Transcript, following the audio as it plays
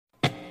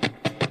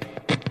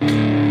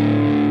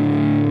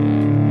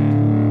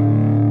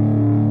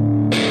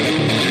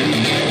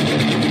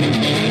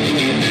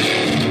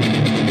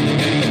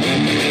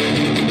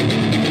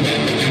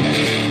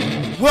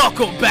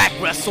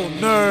wrestle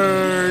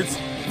nerds.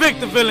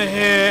 Victor Villain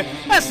here.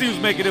 Let's see who's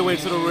making their way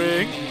to the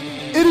ring.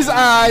 It is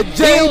I,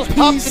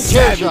 JP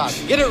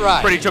Savage. Get it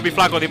right. Pretty chubby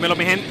flaco, dímelo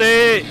mi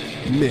gente.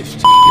 Miss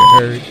you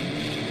heard.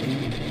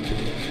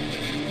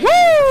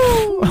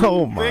 Woo!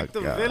 Oh my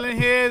Victor God. Villain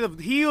here.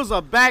 The heels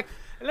are back.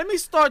 Let me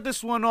start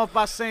this one off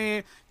by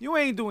saying you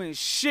ain't doing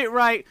shit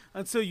right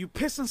until you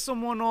pissing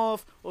someone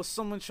off or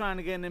someone trying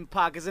to get in them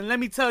pockets. And let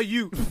me tell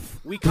you,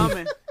 we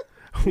coming.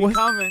 We What?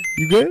 coming.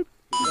 You good?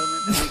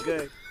 We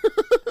good.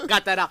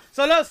 Got that out.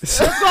 So let's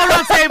go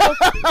around table.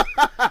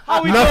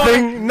 How we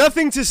doing?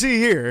 Nothing to see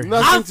here.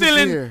 Nothing I'm to see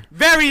feeling here.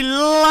 very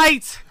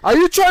light. Are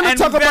you trying to and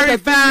talk about very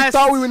that thing we fast.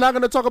 thought we were not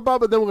going to talk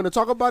about, but then we're going to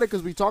talk about it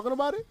because we talking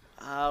about it?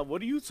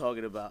 What are you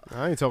talking about?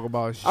 I ain't talking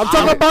about shit. I'm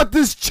talking about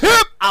this chip.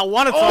 I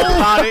want to talk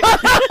about it.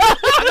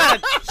 I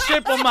got a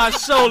chip on my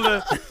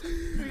shoulder.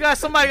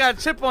 Somebody got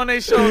a chip on their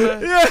shoulder.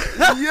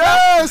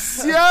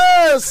 Yes.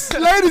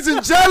 Ladies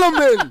and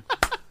gentlemen,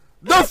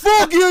 the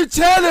Full Gear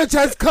Challenge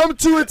has come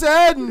to its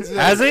end.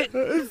 Has it?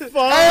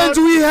 And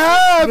we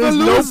have There's a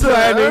no loser.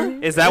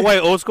 planning. Is that why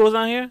old school's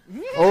on here?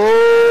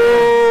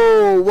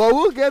 Oh, well,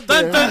 we'll get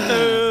there. Dun, dun,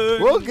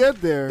 dun. We'll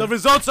get there. The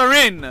results are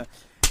in.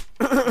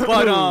 But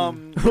what are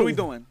we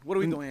doing? What are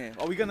we doing here?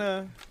 Are we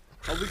gonna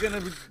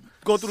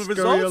go through the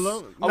Scurry results?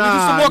 along? Are we do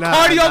some more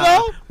cardio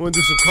though? We'll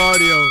do some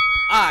cardio.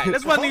 Alright,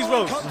 let's run these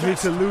roads. You need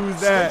to lose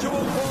that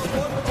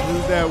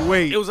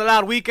weight. It was a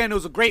loud weekend. It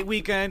was a great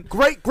weekend.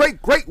 Great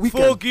weekend.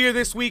 Full Gear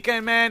this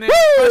weekend, man. And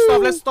first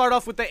off, let's start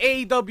off with the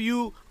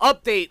AEW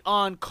update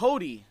on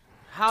Cody.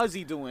 How's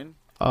he doing?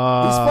 He's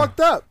fucked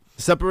up.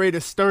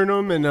 Separated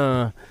sternum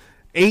and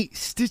 8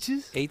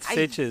 stitches. 8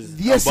 stitches.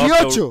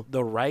 18.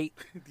 The right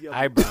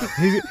eyebrow.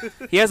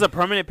 He has a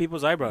permanent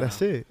people's eyebrow. That's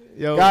now. it.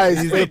 Yo,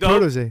 Guys, he's Hey, the dog.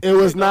 protege. It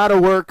was not a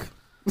work.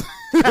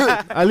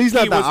 At least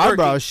not He the was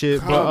eyebrow working.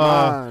 shit. Come But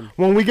on.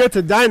 when we get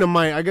to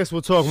Dynamite, I guess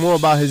we'll talk more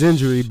about his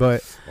injury.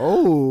 But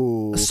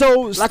Oh.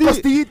 so La Steve,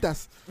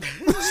 costillitas.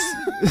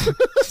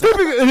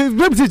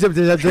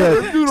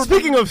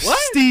 speaking of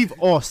Steve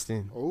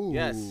Austin, Oh.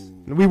 Yes.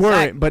 we weren't,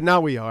 Exactly. but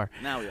now we are.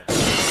 Now we are.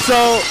 So,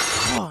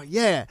 oh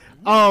yeah,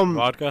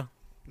 Vodka.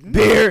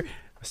 beer.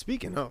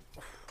 Speaking of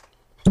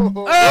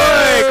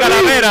Hey,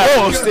 Calavera.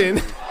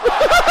 Austin,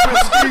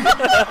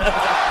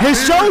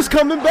 his show's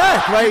coming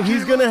back, right?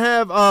 He's gonna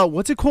have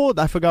what's it called?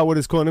 I forgot what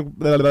it's called.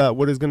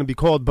 What it's gonna be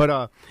called,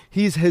 but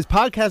his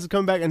podcast is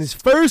coming back, and his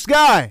first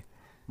guy,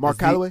 Mark is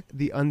Calloway.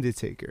 the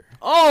Undertaker.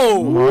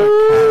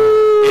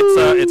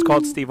 Oh! It's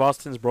called Steve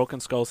Austin's Broken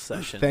Skull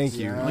Session. Thank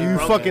you. Yeah. You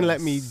fucking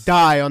let me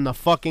die on the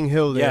fucking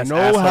hill there. Yes, no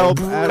asshole. help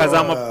at Because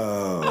all. I'm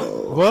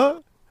a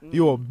What?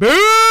 You a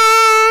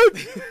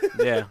bitch?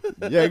 yeah.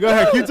 Yeah, go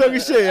ahead. Keep talking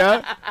shit,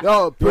 yeah?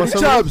 Yo, Pretty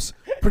some- Chubs.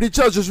 Pretty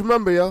Chubs, just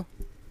remember, yo.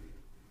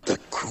 The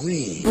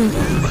cream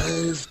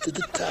rise to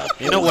the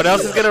top. You know what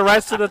else is gonna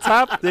rise to the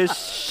top?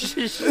 This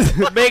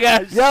big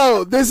ass.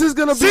 Yo, this is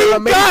going to be See, an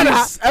amazing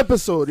God,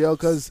 episode, yo,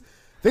 because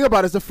think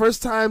about it. It's the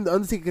first time The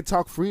Undertaker can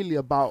talk freely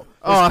about his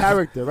Oh.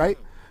 character, right?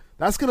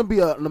 That's going to be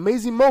an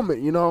amazing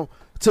moment, you know,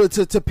 to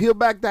peel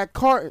back that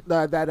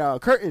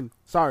curtain.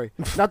 Sorry,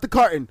 not the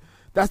carton.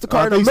 That's the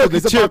carton of thought you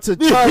milk. said He's the about to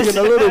chug in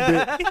a little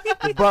bit.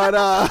 But,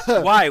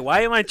 Why?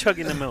 Why am I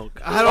chugging the milk?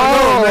 I don't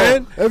know,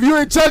 man. if you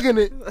ain't chugging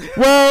it,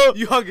 Well,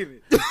 You hugging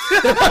it.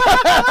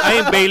 I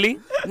ain't Bailey.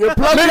 you're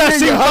plugging mira, it,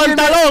 sin you're hugging it.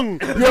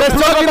 pantalón. You're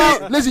plugging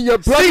about- it. Listen, you're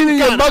plugging it,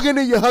 you're cara. mugging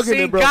it, you're hugging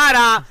Sin it, bro.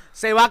 cara,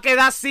 se va a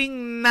quedar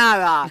sin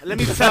nada. Let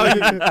me tell you.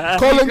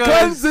 Colin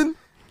Because- Clemson.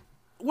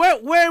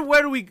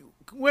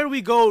 Where do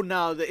we go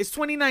now? It's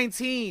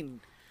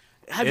 2019.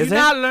 Have Is you it?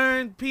 not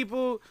learned,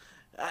 people?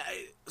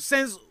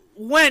 Since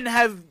when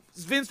have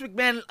Vince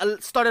McMahon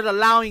started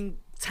allowing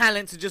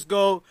talent to just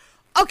go?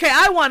 Okay,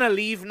 I want to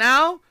leave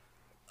now.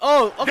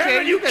 Oh,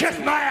 okay. You kiss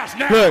my ass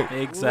now. Look,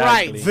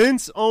 Exactly.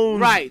 Vince owns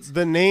Right.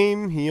 the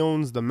name. He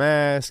owns the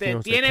mask. He Te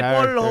owns the tiene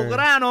por los character.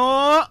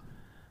 granos.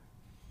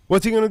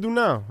 What's he gonna do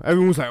now?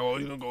 Everyone's like, "Oh,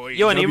 he's gonna go."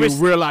 Yo, and he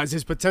realize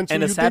his potential.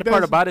 And the You sad think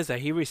part that's- about it is that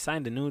he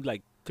re-signed a new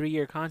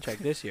 3-year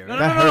contract this year. No,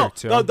 Right? no, That no, no.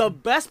 hurts, yo. The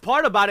best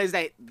part about it is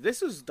that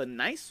this is the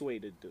nice way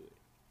to do it.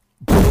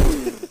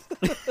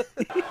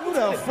 Who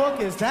the fuck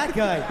is that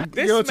guy?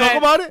 This You wanna talk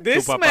about it?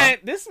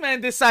 This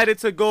man decided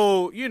to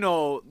go,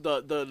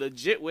 the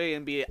legit way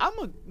and be. I'm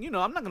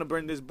not gonna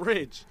burn this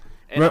bridge,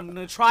 and Right. I'm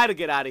gonna try to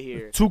get out of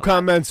here. 2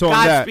 comments on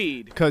that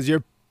Godspeed. because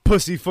you're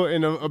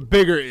pussyfooting a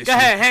bigger issue. Go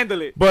ahead,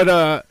 handle it.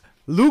 But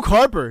Luke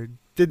Harper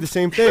did the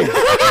same thing.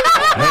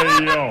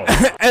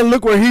 And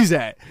look where he's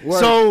at. Word.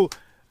 So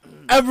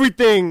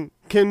everything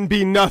can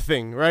be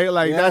nothing, right?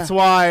 Like Yeah. that's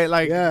why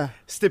Yeah.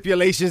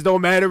 stipulations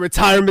don't matter,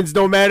 retirements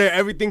don't matter.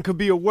 Everything could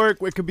be a work.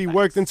 It could be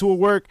worked into a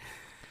work.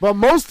 But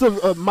most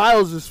of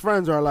Miles'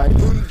 friends are like,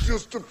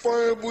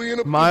 Unjustifiably in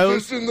a Miles?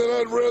 position that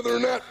I'd rather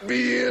not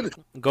be in.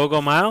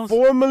 Go Miles.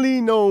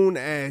 Formerly known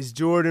as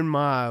Jordan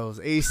Miles,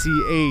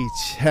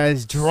 ACH,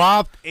 has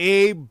dropped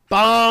a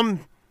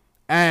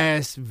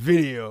bomb-ass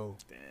video.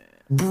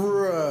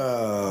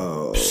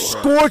 Bro.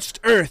 Scorched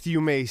earth, you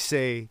may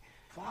say.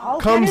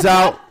 Comes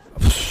out.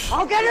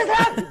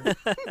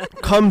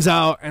 comes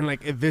out and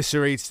like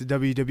eviscerates the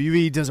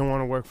WWE, doesn't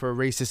want to work for a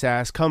racist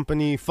ass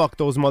company, fuck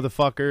those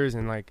motherfuckers,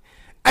 and like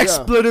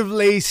expletive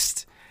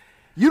laced.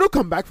 You don't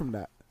come back from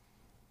that.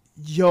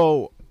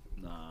 Yo,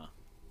 Nah.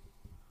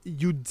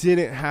 you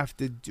didn't have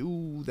to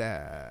do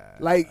that.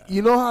 Like,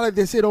 you know how like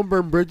they say don't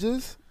burn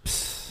bridges?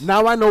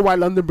 Now I know why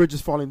London Bridge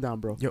is falling down,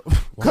 bro. Yo,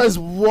 Cause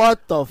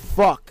what the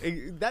fuck?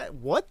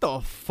 what the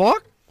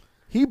fuck?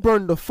 He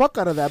burned the fuck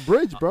out of that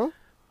bridge, bro.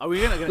 Are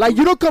we gonna Like,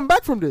 you don't come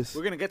back from this.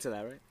 We're gonna get to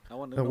that, right? I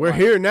want to know We're why.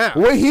 here now.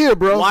 We're here,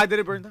 bro. Why did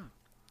it burn down?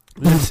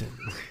 Listen.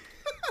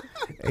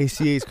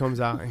 ACH comes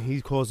out and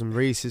he calls them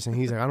racist and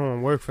he's like, I don't want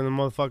to work for them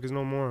motherfuckers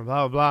no more and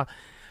blah blah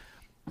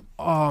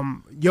blah.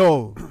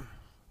 Yo,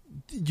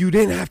 you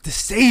didn't have to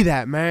say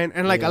that, man.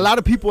 And like a lot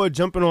of people are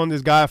jumping on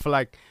this guy for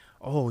like,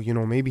 oh, you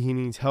know, maybe he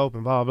needs help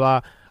and blah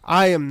blah.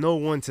 I am no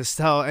one to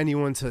tell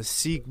anyone to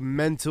seek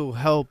mental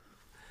help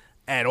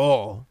at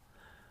all.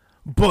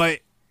 But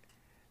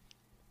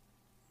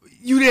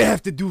you didn't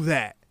have to do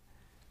that.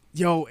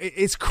 Yo,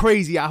 it's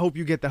crazy. I hope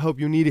you get the help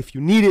you need if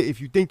you need it,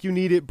 if you think you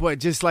need it. But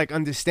just like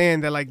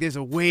understand that like there's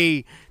a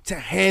way to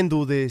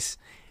handle this.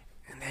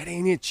 And that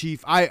ain't it,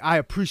 Chief. I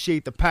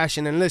appreciate the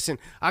passion. And listen,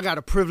 I got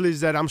a privilege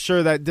that I'm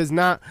sure that does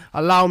not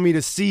allow me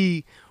to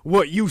see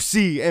what you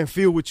see and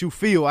feel what you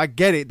feel. I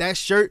get it. That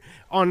shirt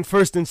on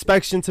first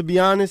inspection, to be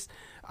honest,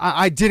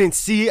 I didn't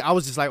see it. I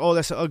was just like, oh,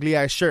 that's an ugly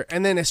ass shirt.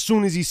 And then as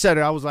soon as he said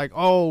it, I was like,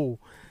 oh,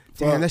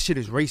 damn, that shit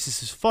is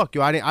racist as fuck,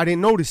 yo. I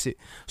didn't notice it.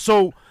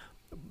 So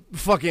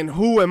fucking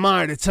who am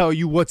I to tell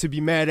you what to be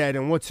mad at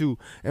and what to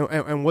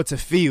and what to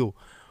feel?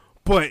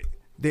 But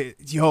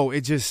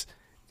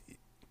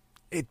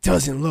it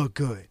doesn't look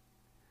good.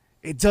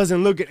 It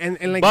doesn't look good.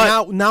 And like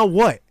now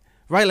what?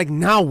 Right? Like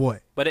now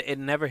what? But it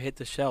never hit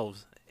the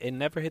shelves. It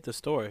never hit the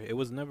store. It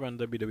was never on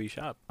WWE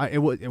Shop. It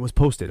was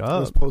posted up. It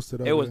was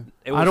posted up. It was.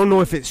 I don't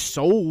know if it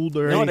sold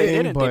or No, anything. they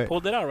didn't. But They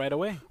pulled it out right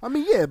away. I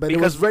mean, yeah, but it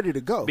was ready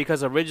to go.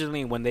 Because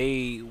originally, when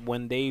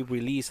they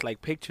released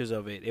like pictures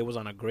of it, it was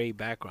on a gray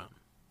background.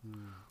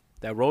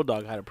 That Road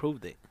Dogg had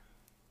approved it.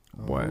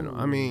 Bueno,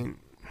 I mean,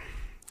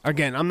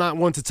 again, I'm not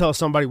one to tell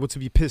somebody what to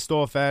be pissed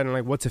off at and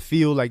like what to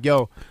feel. Like,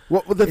 yo,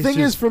 Well, the thing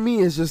just- is, for me,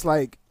 is just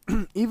like,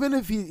 even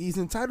if he's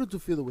entitled to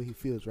feel the way he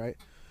feels, right?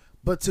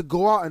 But to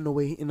go out in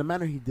the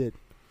manner he did,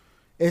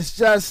 it's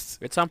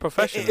just It's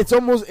unprofessional. It's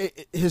almost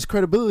his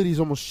credibility is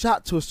almost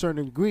shot to a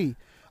certain degree.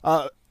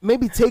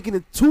 Maybe taking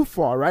it too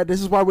far, right?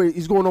 This is why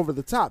he's going over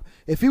the top.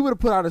 If he would have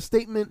put out a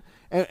statement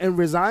and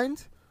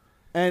resigned,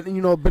 and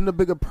been a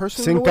bigger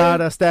person, Sin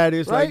Cara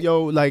status, right? like,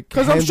 yo, like,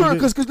 because I'm sure,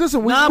 handle it. because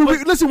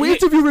listen, we he-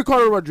 interviewed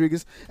Ricardo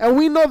Rodriguez, and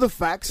we know the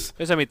facts.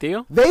 Ese es mi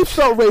tío. They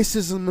felt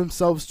racism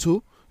themselves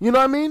too. You know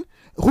what I mean?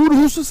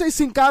 Who's to say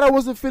Sin Cara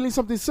wasn't feeling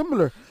something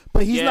similar?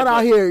 But he's Yeah, not out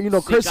but here,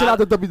 Sin cursing Cara- out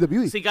the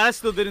WWE. See, guys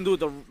still didn't do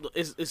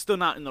it. It's still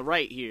not in the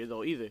right here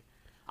though either.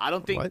 I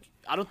don't think. What?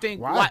 I don't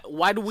think. Why?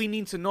 Why do we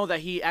need to know that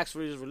he asked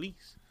for his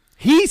release?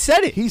 He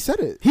said it. He said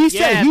it. He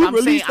said he but I'm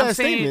released saying, that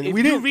statement.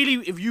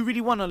 If you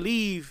really want to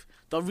leave,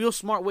 the real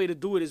smart way to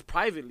do it is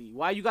privately.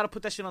 Why you got to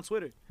put that shit on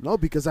Twitter? No,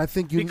 because I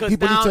think Because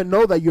people now- need to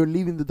know that you're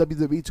leaving the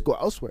WWE to go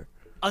elsewhere.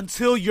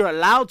 Until you're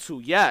allowed to.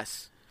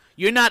 Yes,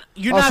 you're not.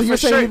 You're Oh, not so you're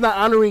for saying sure. he's not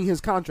honoring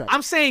his contract?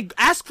 I'm saying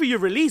ask for your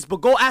release,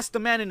 but go ask the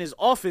man in his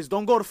office.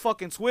 Don't go to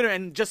fucking Twitter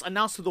and just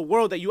announce to the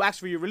world that you asked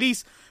for your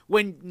release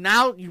when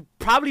now you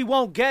probably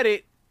won't get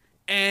it.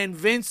 And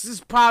Vince is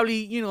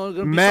probably, gonna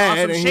be Mad, some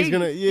and he's shady.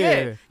 gonna-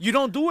 yeah. You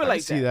don't do it I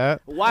like see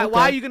that. that. Why? Okay.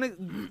 Why are you gonna? I We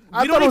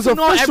thought don't it need was to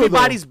know official, though.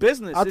 everybody's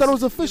business. I thought it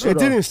was official. It though.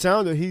 didn't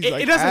sound that he's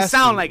like It doesn't asking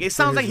sound like it. It for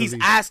sounds his like he's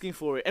release. asking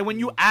for it. And when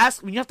you have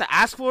to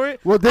ask for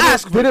it. Well,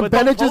 ask for it, didn't but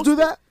don't Bennett just do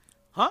post it. that?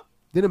 Huh?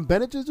 Didn't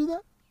Bennett just do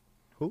that?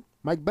 Who?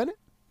 Mike Bennett?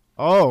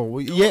 Oh,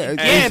 well, yeah.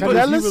 Yeah, but-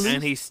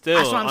 And he's still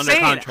That's what I'm under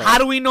saying. contract. How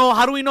do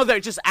we know they're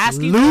just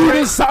asking Lou for and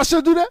it?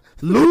 Sasha do that?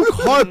 Luke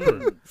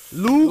Harper.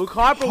 Luke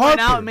Harper went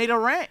out and made a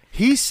rant.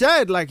 He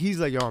said, like, he's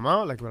like, yo, I'm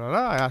out. Like, blah, blah, blah.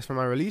 I asked for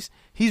my release.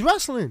 He's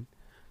wrestling.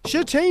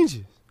 Shit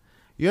changes.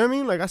 You know what I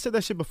mean? Like, I said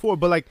that shit before,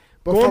 but like,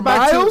 But going for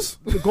back Miles?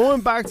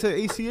 going back to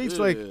ACH,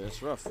 like,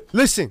 that's rough.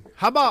 listen,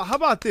 how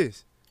about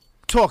this?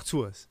 Talk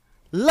to us.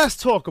 Let's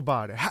talk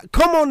about it.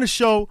 Come on the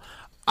show.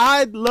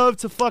 I'd love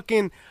to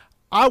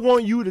I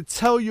want you to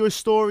tell your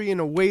story in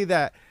a way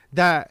that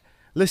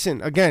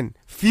listen, again,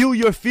 feel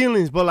your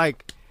feelings, but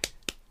like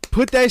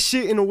put that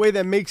shit in a way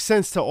that makes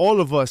sense to all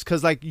of us.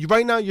 Cause like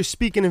right now you're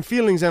speaking in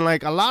feelings and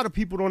like a lot of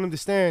people don't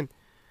understand.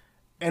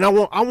 And I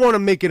want to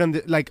make it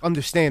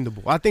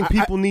understandable. I think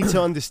people need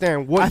to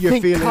understand what I you're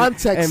think feeling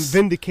context- and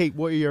vindicate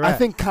what you're at. I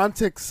think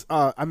context,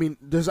 I mean,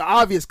 there's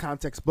obvious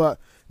context, but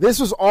this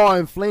was all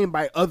inflamed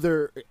by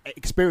other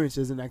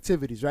experiences and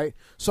activities, right?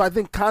 So I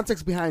think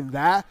context behind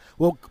that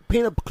will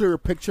paint a clearer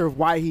picture of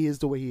why he is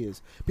the way he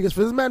is. Because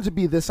for this man to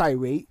be this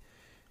irate,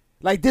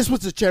 like this was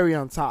the cherry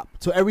on top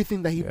to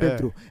everything that he's been Yeah.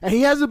 through. And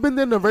he hasn't been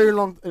there in a very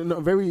long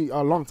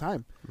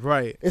time.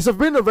 right. It's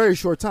been a very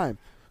short time.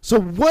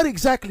 So what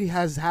exactly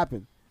has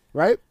happened,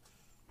 right?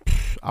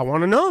 I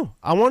want to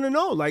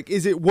know. Like,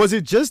 was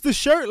it just the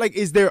shirt? Like,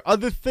 is there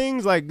other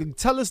things? Like,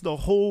 tell us the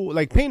whole,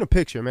 like, paint a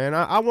picture, man.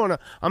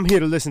 I'm here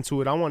to listen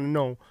to it. I want to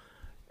know.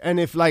 And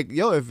if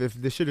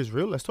this shit is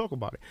real, let's talk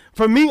about it.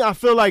 For me, I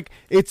feel like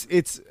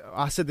it's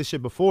I said this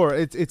shit before.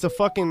 It's a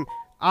fucking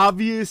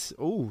obvious,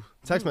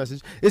 text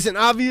message. It's an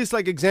obvious,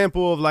 like,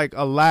 example of, like,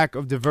 a lack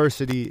of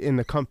diversity in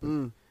the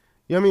company.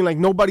 You know what I mean? Like,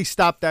 nobody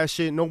stopped that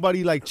shit.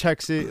 Nobody, like,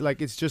 checks it.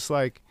 Like, it's just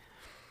like,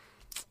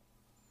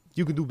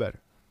 you can do better.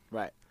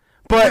 Right.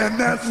 But And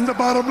that's the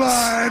bottom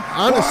line.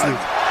 honestly,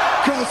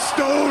 Because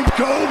Stone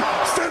Cold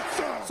said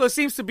so. So it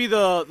seems to be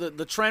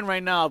the trend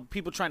right now,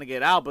 people trying to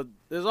get out, but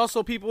there's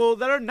also people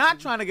that are not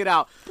trying to get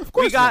out.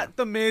 We got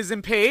The Miz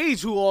and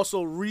Paige, who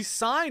also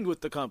re-signed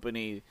with the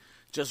company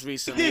just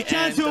recently. This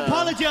chance and, to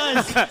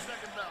apologize to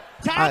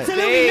I-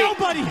 absolutely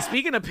nobody.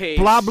 Speaking of Paige,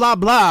 blah, blah,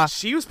 blah.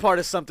 she was part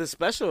of something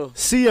special.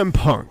 CM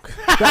Punk.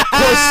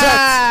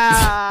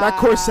 That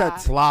corset.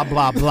 Blah,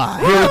 blah, blah.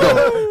 Here we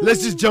go.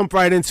 Let's just jump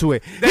right into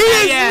it. He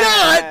is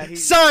not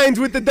signed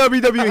with the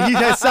WWE. He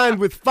has signed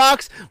with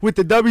Fox, with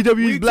the WWE.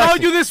 We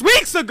told you this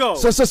weeks ago.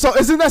 So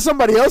isn't that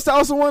somebody else that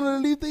also wanted to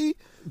leave the E?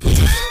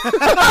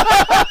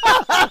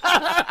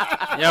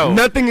 Yo,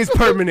 Nothing is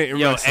permanent in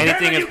yo, wrestling.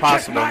 anything is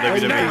possible in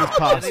Anything WWE. is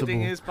possible.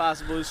 Anything is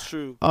possible. It's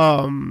true.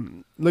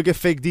 Look at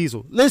Fake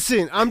Diesel.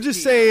 Listen, I'm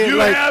just saying,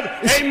 like,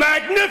 a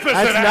magnificent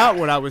that's not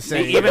what I was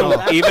saying. Even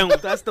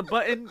That's the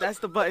button. That's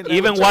the button.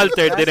 even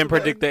Walter didn't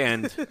predict the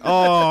end.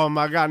 Oh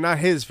my God, not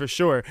his for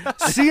sure.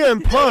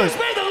 CM Punk.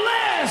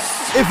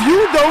 If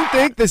you don't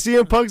think that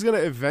CM Punk's gonna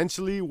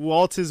eventually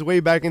waltz his way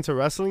back into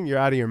wrestling, you're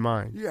out of your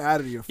mind. You're out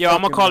of your. Yo, I'm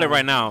gonna fucking call it mind.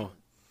 right now.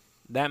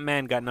 That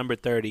man got number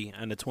 30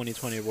 on the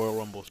 2020 Royal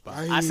Rumble spot.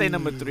 I say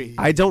number 3.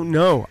 I don't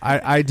know.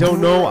 I don't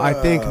know. I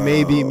think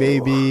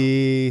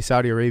maybe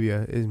Saudi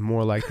Arabia is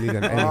more likely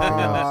than anything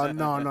else.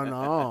 No.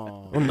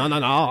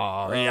 No.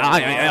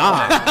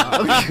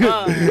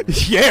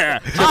 Yeah.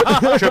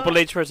 Triple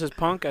H versus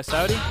Punk at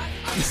Saudi.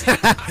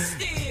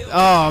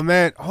 Oh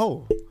man.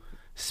 Oh,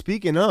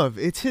 speaking of,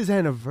 it's his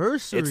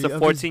anniversary. It's the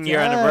of his 14-year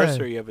dad.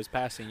 anniversary of his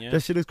passing. Yeah.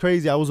 That shit is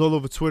crazy. I was all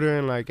over Twitter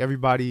and like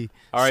everybody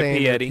R.I.P.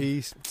 saying their Eddie.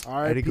 piece.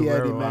 R.I.P.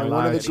 Eddie, man.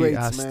 One of the greats,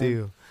 man.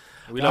 Still.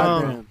 We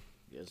love Um, him.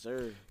 Yes,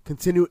 sir.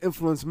 Continue to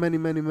influence many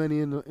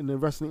in the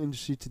wrestling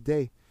industry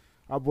today.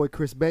 Our boy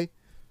Chris Bay.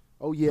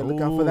 Oh yeah, look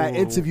out for that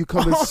interview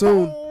coming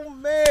soon. Oh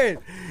man,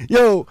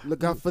 yo,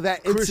 Look out for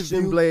that Christian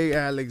interview. Blake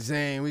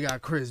Alexander. We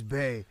got Chris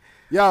Bay.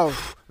 Yo,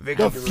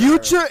 the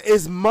future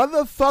is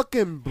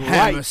motherfucking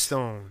bright.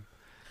 Hammerstone.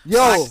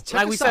 Yo,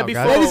 Like we us said out,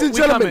 before, guys. ladies and we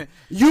gentlemen,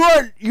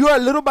 coming. you are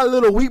little by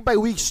little, week by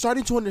week,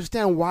 starting to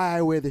understand why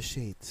I wear the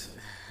shades.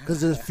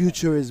 Because the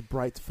future is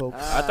bright,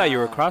 folks. I thought you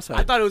were cross-eyed.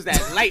 I thought it was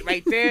that light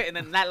right there and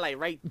then that light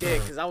right there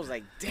because I was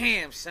like,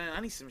 damn, son,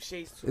 I need some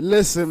shades too.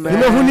 Listen, man. You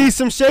know who needs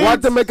some shades?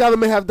 Walter McAllen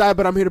may have died,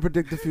 but I'm here to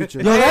predict the future.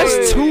 Yo,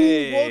 that's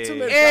Hey. two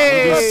ultimate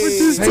Hey.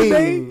 references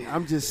today.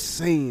 I'm just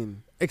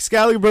saying.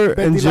 Excalibur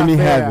Betty and Jimmy La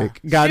Fea. Havoc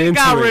got Shit into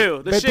got it. real.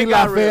 The Betty shit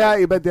La got Fea real.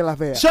 y Betty La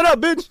Fea. Shut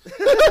up,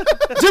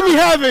 bitch. Jimmy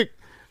Havoc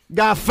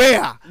got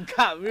fair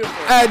Got real.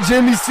 at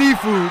Jimmy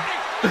Seafood.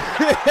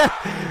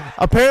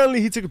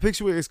 Apparently, he took a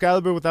picture with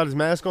Excalibur without his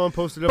mask on,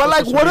 posted it up But on like,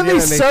 social what are media,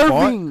 they and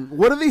fought. serving?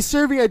 What are they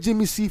serving at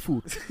Jimmy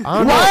Seafood? I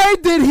don't know. Why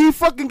did he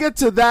fucking get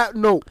to that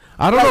note?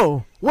 I don't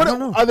know. What I don't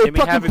know. are they Jimmy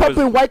fucking Havoc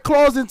pumping was- White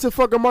Claws into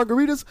fucking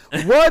margaritas?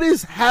 What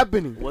is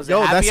happening? Was it Yo,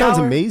 that happy sounds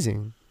hour?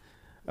 amazing.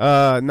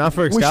 Not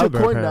for We should Excalibur,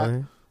 coin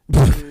apparently.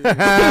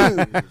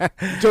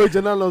 Joey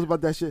Janelle knows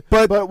about that shit.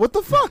 But- But what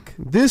the fuck?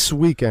 This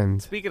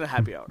weekend, Speaking of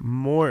happy hour,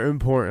 more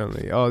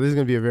importantly, this is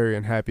gonna be a very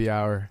unhappy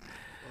hour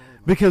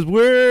because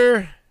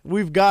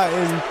we've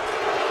gotten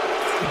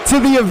to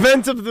the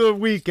event of the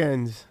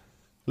weekend,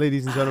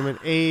 ladies and gentlemen.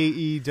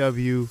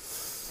 AEW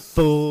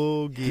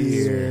Full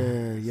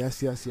Gear.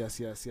 Yes.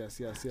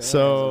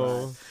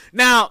 So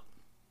now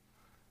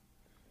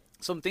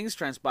some things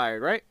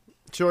transpired, right?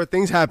 sure,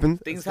 things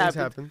happened. Things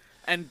happened.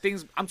 And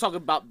things I'm talking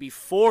about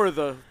before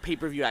the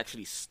pay-per-view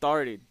actually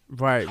started.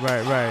 Right.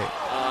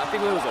 I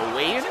think there was a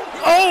weigh-in.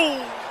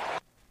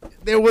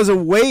 There was a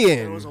weigh-in.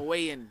 There was a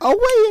weigh-in. Oh,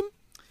 wait.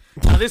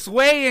 Now this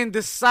weigh-in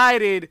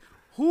decided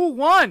who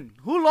won,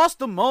 who lost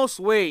the most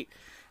weight,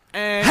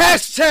 and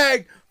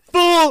Hashtag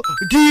Full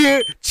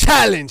Gear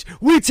Challenge.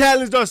 We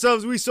challenged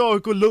ourselves. We saw who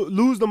could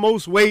lose the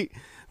most weight.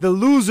 The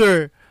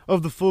loser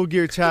of the Full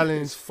Gear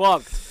Challenge. it's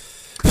fucked.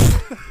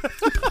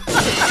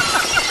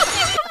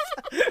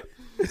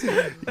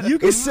 You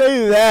can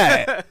say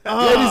that.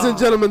 Ladies and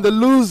gentlemen, the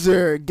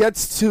loser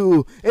gets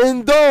to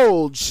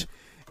indulge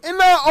in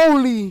not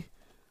only,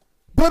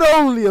 but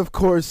only, of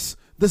course,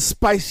 the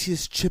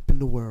spiciest chip in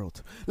the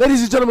world.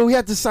 Ladies and gentlemen, we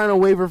had to sign a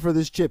waiver for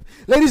this chip.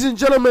 Ladies and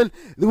gentlemen,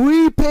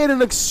 we paid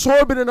an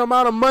exorbitant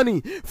amount of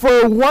money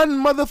for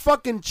one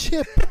motherfucking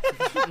chip.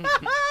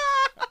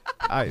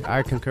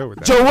 I concur with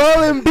that.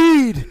 Joel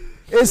Embiid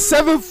is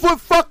 7 foot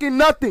fucking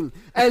nothing,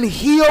 and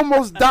he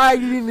almost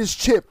died eating this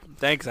chip.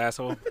 Thanks,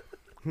 asshole.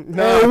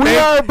 No, And we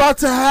are about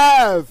to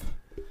have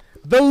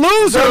the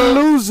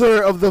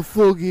loser of the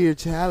Full Gear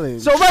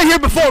Challenge. So right here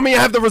before me, I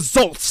have the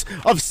results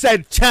of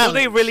said Do challenge.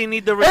 they really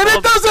need the and results?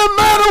 it doesn't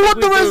matter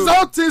what the We do.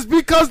 result is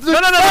because the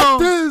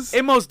fact is.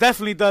 It most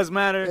definitely does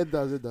matter. It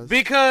does.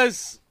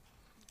 Because,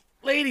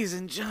 ladies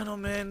and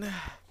gentlemen,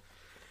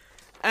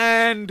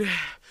 and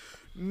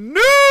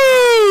new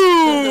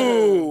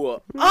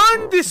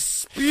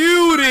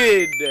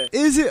undisputed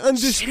Is it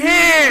undisputed?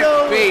 champ,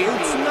 though? baby.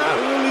 It's not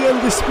really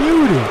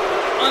undisputed.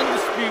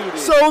 Undisputed.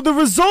 So the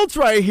results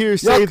right here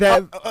say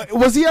that.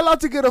 Was he allowed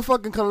to get a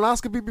fucking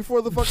colonoscopy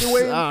before the fucking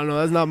weigh-in? I don't know.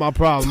 That's not my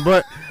problem.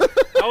 But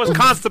I was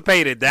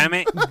constipated, damn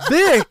it.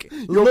 Vic,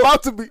 You're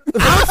about to be.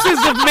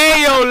 ounces of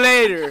mayo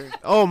later.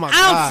 oh my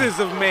god, Ounces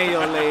of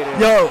mayo later.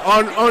 yo,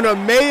 on a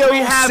mayo We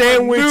have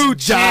sandwich a new diet.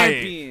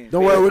 champion.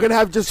 Don't worry, we're gonna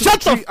have just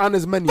Shut the treat on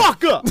his menu.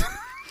 Fuck up.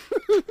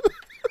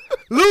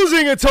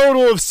 Losing a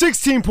total of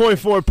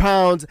 16.4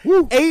 pounds,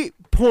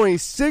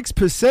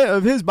 8.6%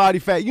 of his body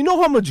fat. You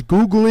know how much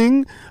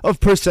Googling of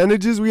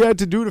percentages we had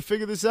to do to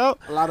figure this out?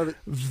 A lot of it.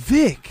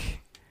 Vic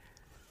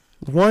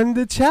won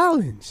the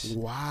challenge.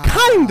 Wow.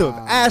 Kind of.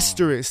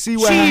 Asterisk. See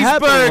what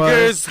happened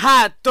Cheeseburgers, was,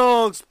 hot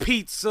dogs,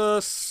 pizza,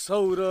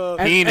 soda,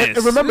 Penis.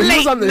 And remember, he was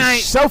Late on the night.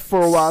 shelf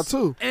for a while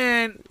too.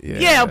 and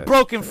Yeah. a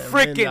broken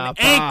Tremenda freaking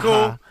paja.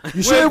 ankle.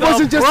 You sure it With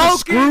wasn't a just the broken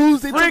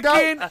screws they took out?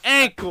 freaking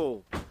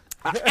ankle.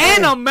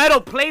 And a metal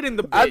plate in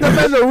the I bitch.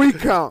 demand a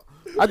recount.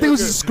 I think it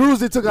was the screws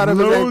they took out of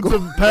his loads ankle.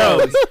 of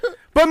pounds.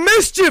 But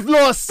Mischief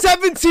lost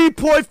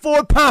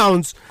 17.4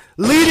 pounds,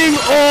 leading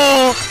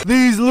all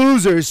these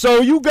losers.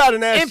 So you got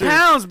an In asterisk.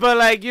 pounds, but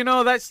like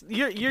That's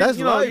you're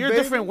right, you're baby. a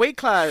different weight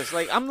class.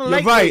 Like I'm the You're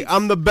light right. weights.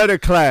 I'm the better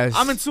class.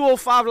 I'm in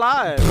 205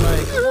 live.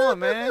 Like come on,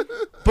 man.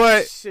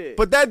 But Shit.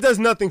 but that does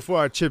nothing for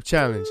our chip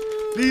challenge.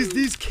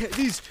 These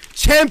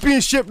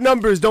championship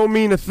numbers don't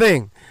mean a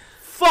thing.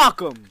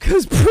 Fuck 'em.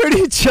 Cause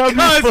Pretty Chubby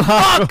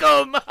Flower Fuck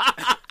 'em.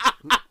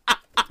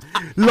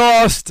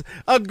 lost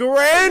a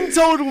grand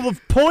total of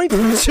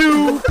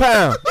 0.2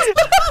 pounds.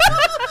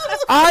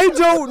 I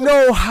don't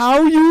know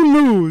how you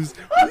lose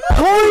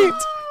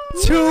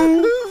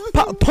 0.2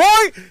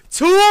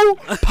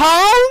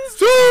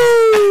 pounds.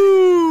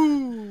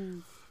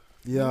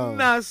 Yo.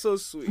 Not so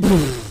sweet.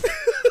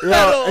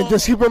 Yo, and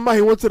just keep in mind,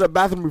 he went to the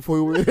bathroom before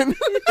he went in.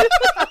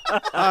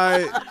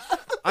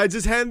 I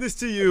just hand this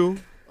to you.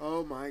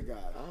 Oh my god.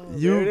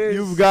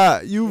 You've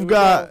got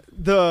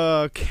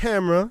the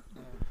camera.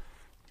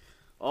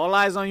 All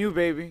eyes on you,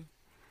 baby.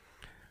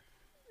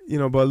 You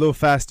know, but a little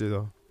faster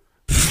though.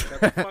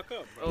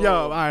 Yo,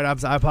 all right,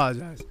 I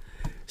apologize.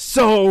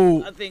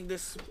 So I think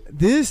this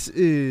this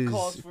is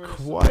Calls for some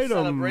quite a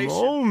celebration.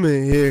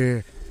 moment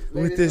here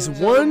with Ladies this and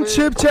one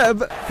chip chat.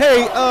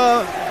 Hey,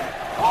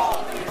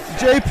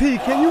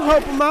 JP, can you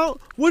help him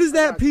out? What does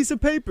that piece of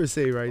paper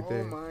say right Oh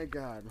there? my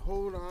god.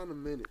 Hold on a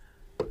minute.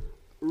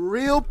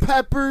 Real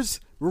peppers,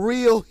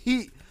 real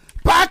heat.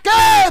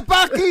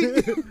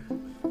 Baki!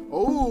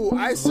 Oh,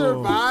 I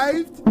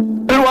survived.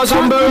 It was a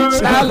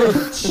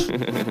challenge.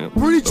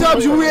 Pretty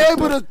Chubs, you were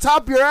able to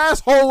top your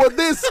asshole with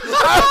this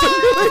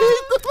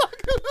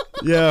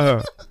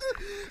Yeah,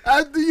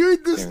 after you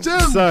eat this chip.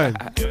 son.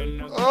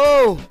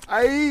 Oh,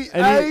 I eat.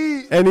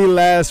 Any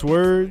last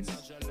words?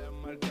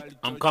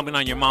 I'm coming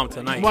on your mom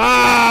tonight.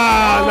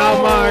 Wow,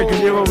 not mine,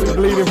 because you're gonna be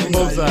bleeding from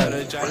both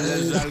sides.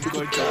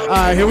 All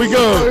right, here we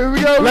go. Here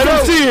we go. Let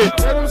him see it.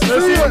 Let him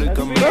see it.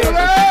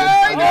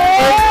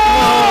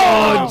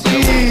 Oh,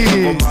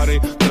 jeez.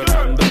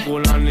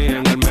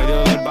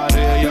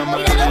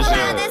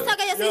 De eso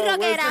que yo soy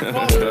rockera.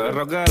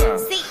 Rockera,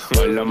 Sí.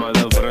 bailame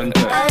de frente,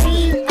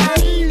 Ahí,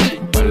 ahí,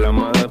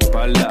 bailame de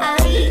espalda,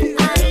 ahí,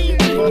 ahí.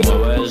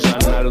 mueve esa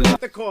nalga.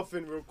 The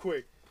coffin real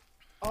quick.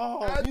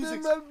 Oh,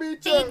 music.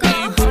 Chico,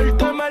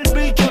 Párteme el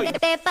bicho,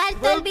 te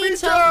parto el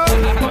bicho.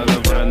 bailame de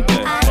frente,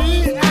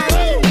 Ahí,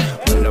 ahí,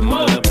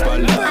 bailame de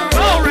espalda,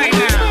 Go right now.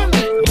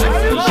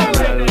 mueve esa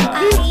nalga.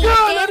 ahí. Qué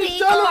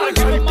rico.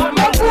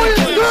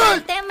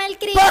 Párteme el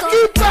crico. Yo.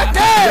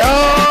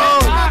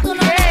 Tú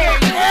no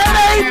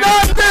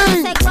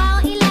se guau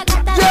y la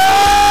gata.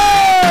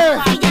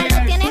 Si ya lo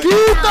tienes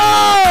 ¡Quita!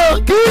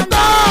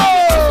 ¡Quita!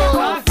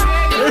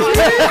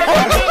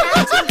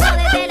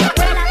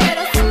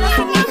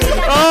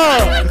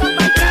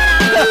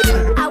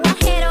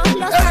 Aguajero,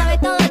 lo sabe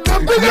todo el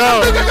mundo.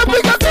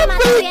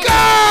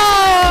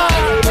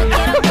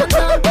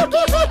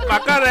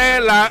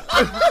 Macarela,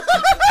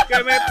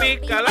 que me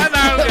pica la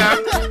nalga.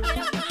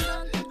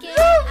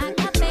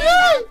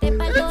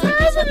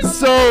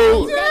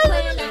 So,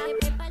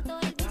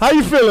 how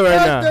you feeling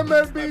right now?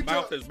 My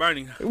mouth is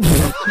burning.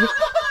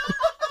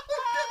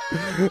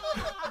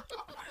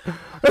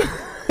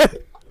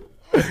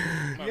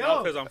 My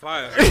mouth is on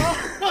fire.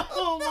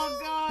 Oh my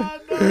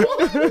god,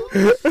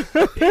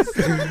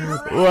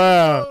 no.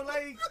 Wow.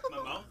 Like, My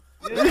mouth?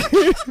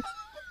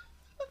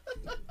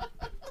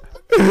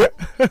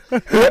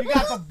 you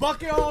got the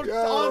bucket on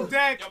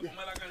deck. Ya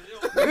ponme la canción.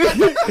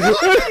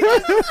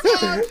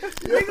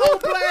 We gon'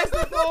 blast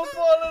it for a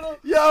little.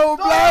 Yo,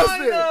 blast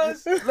Join it.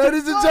 us.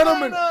 Ladies and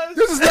gentlemen, Join us.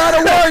 this is not a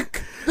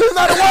work. This is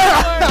not a work.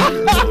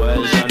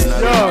 Mueve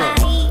esa nalga.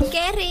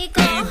 Qué rico.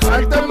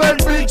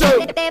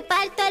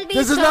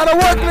 not a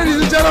work,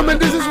 ladies and gentlemen.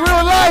 This is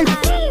real life.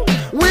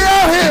 We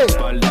out here.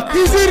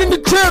 He's eating the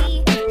chip.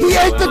 He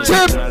ate the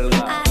chip.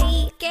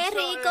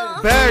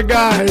 Bad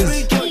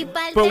guys,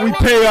 but we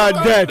pay our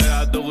debts.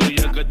 I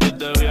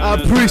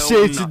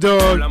appreciate you,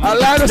 dog.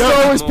 Atlantis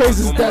always pays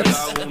his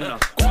debts.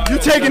 You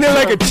taking it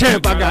like a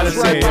champ, I gotta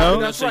say, yo.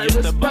 That's right.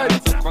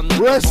 Respect.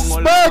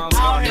 Respect.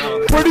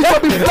 Pretty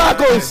chubby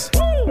flacos.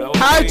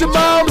 Hide your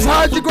moms,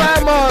 hide your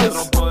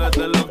grandmas.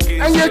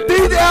 And your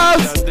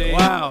titas.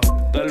 Wow.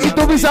 Y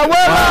tu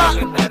bisabuela.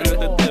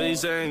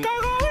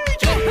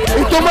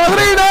 Y tu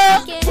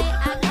madrina.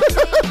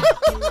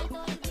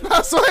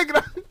 La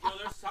suegra.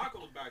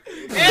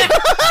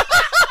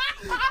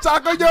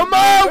 Taco your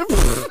mom.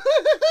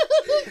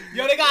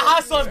 Yo, they got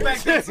hot sauce back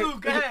there too.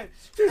 Go ahead.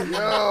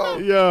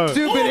 Yo.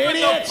 Stupid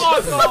idiot.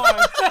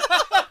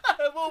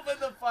 Moving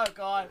the fuck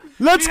on.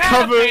 Let's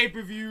cover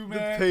pay-per-view,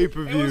 man.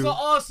 pay-per-view. It was an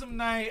awesome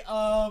night.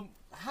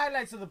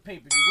 Highlights of the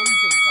pay-per-view. What do you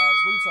think, guys?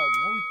 What are you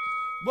talking?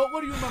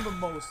 What do you remember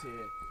most here?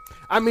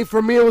 I mean,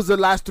 for me, it was the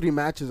last 3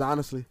 matches,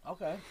 honestly.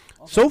 Okay.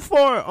 So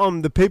far,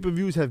 the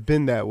pay-per-views have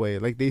been that way.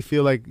 Like, they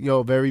feel like,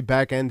 very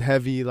back-end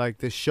heavy. Like,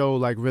 the show,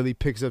 like, really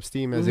picks up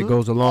steam as it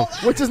goes along.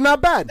 Which is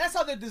not bad. That's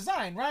how they're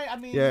designed, right? I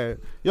mean, Yeah.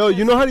 Yo,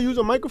 you know how to use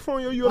a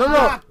microphone? Yo, you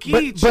No.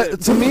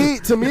 But to me,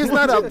 it's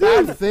not a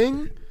bad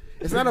thing.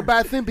 It's not a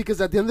bad thing because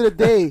at the end of the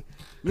day,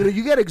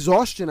 you get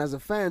exhaustion as a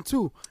fan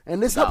too,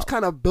 and this helps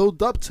kind of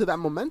build up to that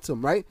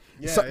momentum, right?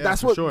 So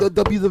that's what the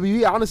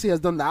WWE honestly has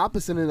done the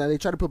opposite in that they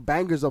try to put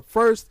bangers up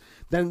first,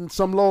 then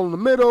some low in the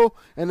middle,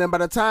 and then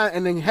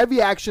then heavy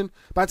action.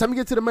 By the time you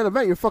get to the main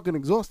event, you're fucking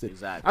exhausted.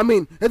 Exactly. I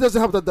mean, it doesn't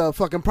help that the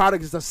fucking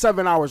product is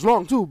 7 hours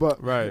long too,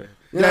 but Right.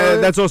 You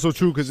know, That's also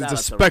true because it's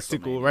Shout a out to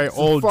spectacle, WrestleMania. right? it's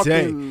All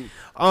day. fucking-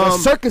 the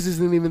circus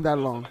isn't even that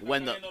long.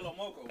 when the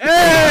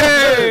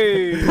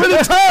Hey!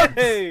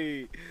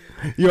 hey,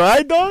 You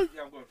alright, dog?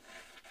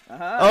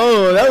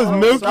 Oh, that was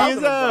milky as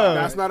hell.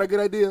 That's not a good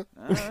idea.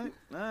 all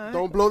right.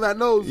 Don't blow that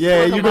nose.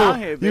 Yeah, Come you out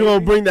here, gonna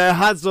baby. bring that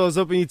hot sauce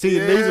up into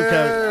your nasal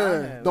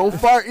cavity. Yeah. Don't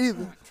fart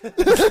either.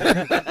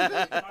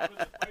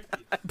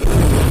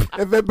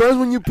 If it burns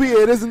when you pee,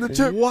 it isn't the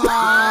chip. Wow.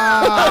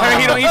 I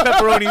heard he don't eat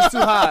pepperoni. It's too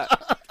hot.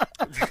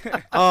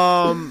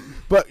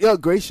 But yo,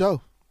 great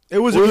show. It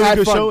was We a really had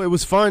good fun. show. It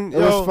was fun. It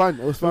was fun.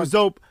 It was It fun. was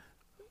dope.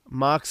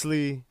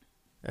 Moxley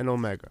and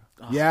Omega.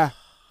 Yeah.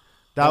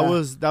 That Yeah.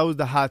 was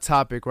the hot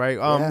topic, right?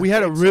 Yeah. We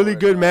had a They really tore it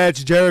good up.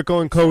 match. Jericho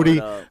and Cody.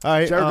 Tore it up. All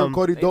right, Jericho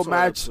Cody They dope tore it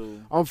up, match.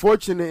 too.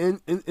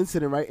 Unfortunate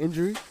incident, right?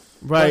 Injury.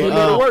 right. But he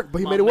made it work. But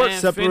he My made it work.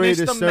 man Separated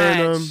finished the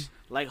sternum. match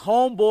like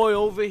homeboy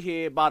over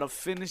here about to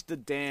finish the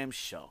damn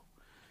show,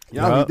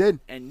 Yeah, Yeah. he did.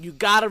 and you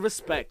gotta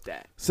respect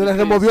that. Se le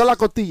Because, removió la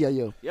costilla,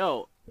 yo.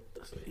 Yo,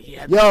 he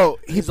had Yo,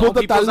 he his pulled own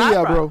the people's Talia,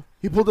 eyebrow. bro.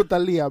 He pulled the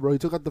Talia, bro. He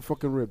took out the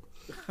fucking rib.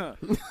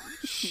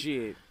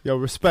 shit. Yo,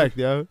 respect,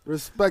 yo.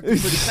 Respect you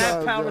for the Mad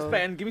time, pound yo.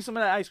 respect, and give me some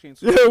of that ice cream.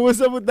 Too. Yeah,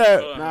 what's up with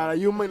that? Nah,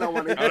 you might not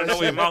want to eat I don't that know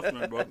where your shit. mouth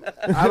went, bro.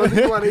 I don't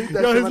think you want to eat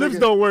that Yo, shit. his my lips nigga.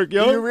 don't work, Do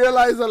you yo.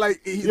 realize that,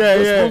 like, Yeah,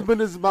 the yeah. spoon's in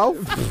his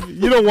mouth?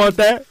 You don't want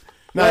that.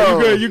 Nah,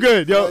 Yo. you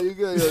good, Yo, yo. you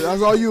good, yo.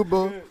 That's all you,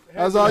 bro.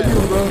 That's all you,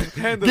 bro.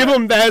 Give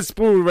him that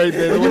spoon right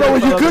there. And you know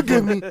what you could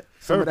give me?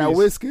 Some of that Herpes.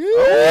 whiskey.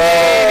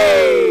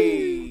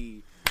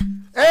 Hey,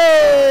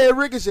 Hey,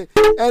 Ricochet.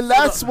 And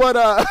that's what,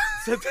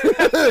 so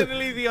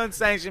definitely the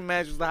unsanctioned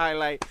match was the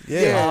highlight.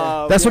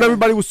 Yeah. That's what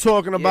everybody was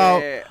talking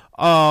about. Yeah.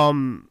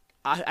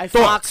 I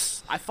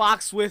Thoughts?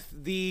 fox with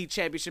the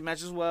championship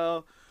match as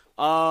well.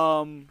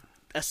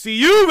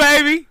 SCU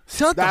baby.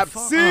 Shut that, the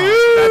fuck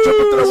that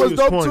triple threat was was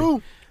dope, corny. too.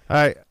 All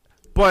right,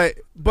 but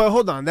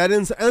hold on, that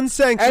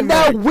unsanctioned And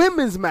that match.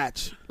 women's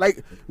match.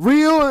 Like,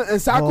 Ryu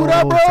and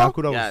Sakura, bro.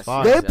 Sakura was Yes.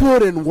 fire. They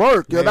put in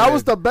work, yo. Yeah. That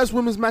was the best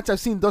women's match I've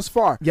seen thus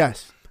far.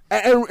 Yes.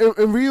 And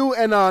Ryu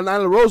and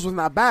Nyla Rose was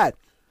not bad.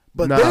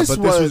 But Nah, this but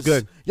was this was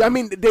good. Yeah, I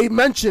mean, they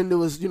mentioned it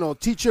was,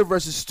 teacher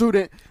versus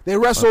student. They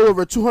wrestled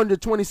over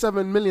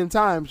 227 million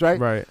times, right?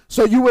 Right.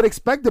 So you would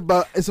expect it,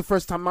 but it's the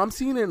first time I'm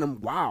seeing it,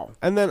 and wow.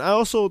 And then I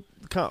also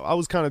I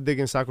was kind of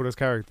digging Sakura's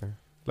character.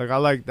 Like I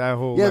like that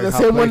whole Yeah, like, the how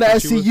same one that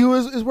playful she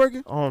was. SCU is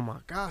working. Oh my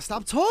God!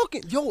 Stop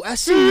talking, yo.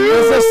 SCU.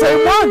 It's the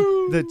same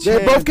one. The They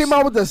both champs. came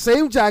out with the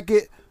same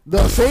jacket,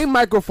 the same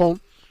microphone.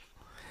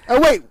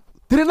 And wait,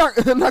 didn't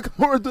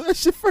Nakamura do that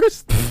shit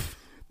first?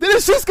 Didn't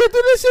Shinsuke do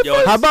that shit Yo,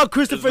 first? How about It's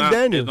Christopher not,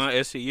 Daniels? It's not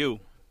SCU.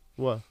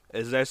 What?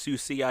 It's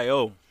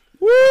SUCIO.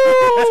 Woo!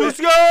 Let's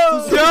go!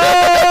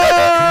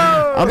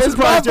 I'm His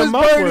surprised your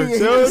mouth mouth is works,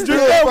 burning. yo. He's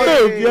Drink still that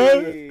fucking-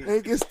 milk, yo.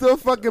 It can still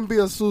fucking be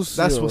a sushi.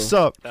 That's what's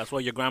up. That's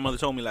what your grandmother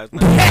told me last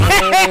night.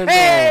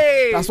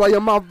 That's why your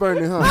mouth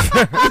burning, huh? Yo,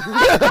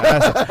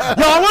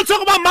 I want to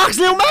talk about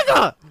Moxley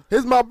Omega.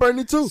 His mouth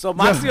burning too. So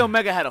Moxley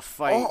Omega had a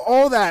fight.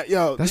 all that,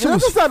 yo. That shit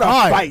was was not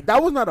fire. a fight.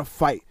 That was not a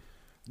fight.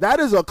 That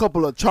is a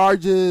couple of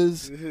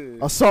charges,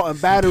 assault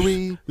and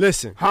battery,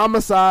 Listen,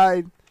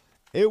 homicide,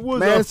 it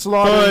was a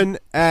Manslaughter. fun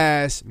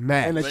ass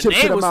match. and a chip to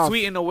Renee the was mouth.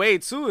 tweeting away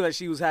too that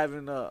she was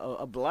having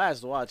a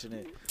blast watching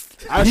it.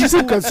 She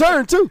seemed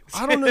concerned too.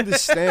 I don't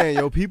understand,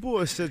 yo. People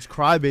are such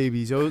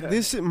crybabies, yo.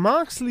 This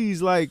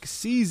Moxley's like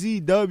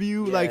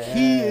CZW, like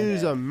he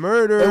is a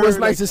murderer. It was nice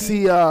like, to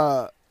see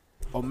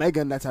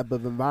Omega in that type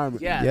of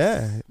environment. Yes.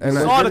 Yeah, We and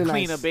It saw was the really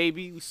cleaner, nice.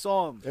 baby. We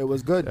saw him. It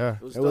was good. Yeah.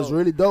 It was dope.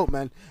 really dope,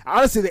 man.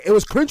 Honestly, it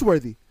was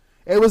cringeworthy.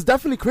 It was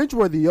definitely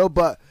cringeworthy, yo.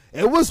 But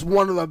it was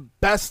one of the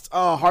best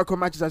hardcore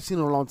matches I've seen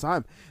in a long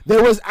time.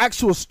 There was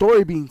actual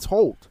story being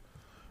told,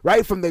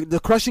 right? From the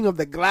crushing of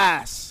the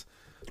glass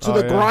to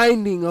the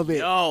grinding of it.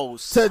 Yo,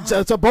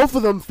 To both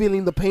of them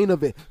feeling the pain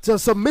of it, to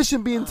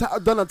submission being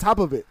done on top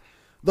of it,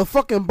 the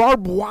fucking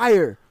barbed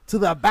wire to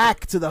the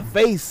back, to the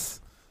face,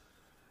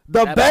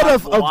 the That bed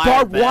of barbed wire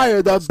barbed bed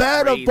wire, the was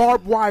bed of crazy.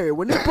 barbed wire.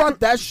 When they brought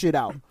that shit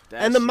out,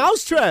 and the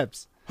mouse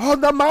traps. oh,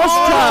 the mouse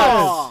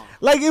traps.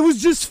 Like, it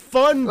was just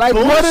fun Like,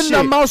 bullshit. what in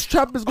the mouse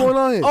trap is going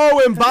on here?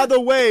 Oh, and by the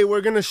way,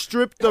 we're gonna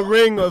strip the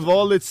ring of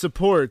all its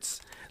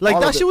supports. Like,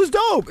 All that of shit it. was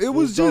dope. It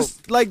was was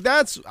just like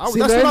that's Si that's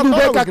no what es I mi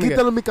thought I was beca, gonna get.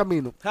 quítalo mi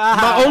camino.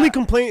 My only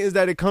complaint is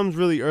that it comes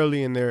really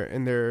early in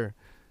their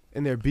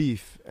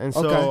beef, and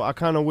so Okay. I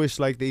kind of wish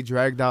like they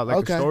dragged out like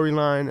Okay. a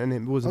storyline, and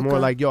it was more Okay.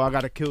 like, yo, I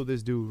gotta kill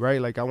this dude, right?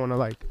 Like, I want to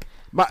like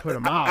put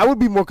him out. I would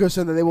be more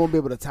concerned that they won't be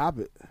able to top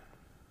it.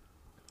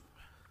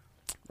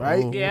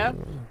 Right? Oh. Yeah.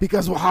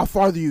 Because how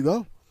far do you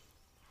go?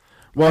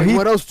 Well, Like,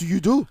 what else do you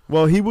do?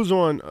 he was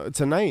on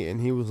tonight, and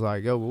he was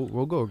like, yo,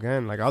 we'll go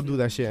again. Like, I'll do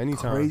that shit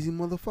anytime. Crazy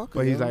motherfucker.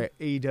 But he's yo. like,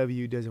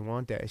 AEW doesn't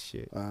want that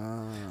shit.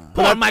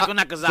 Poor Michael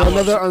So Nakazawa.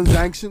 another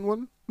unsanctioned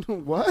one?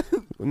 What?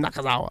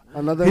 Nakazawa.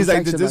 Another He's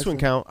like, does unsanctioned this one action.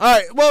 count? All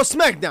right, well,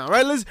 SmackDown,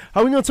 right?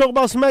 Are we gonna talk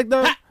about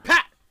SmackDown?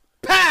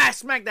 Pass,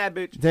 smack that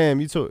bitch.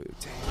 Damn, you took.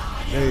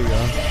 There you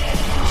go.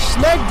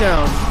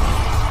 SmackDown.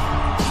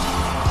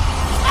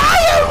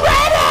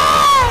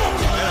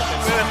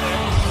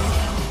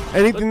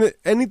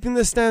 Anything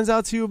that stands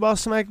out to you about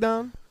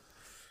SmackDown?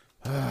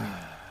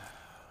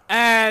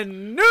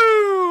 And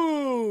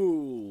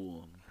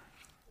new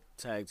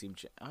tag team.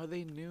 Are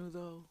they new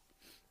though?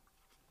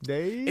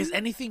 Is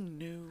anything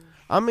new?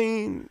 I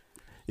mean,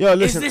 yo,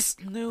 listen. Is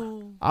this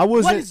new? I What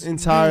wasn't is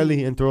entirely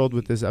new? enthralled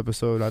with this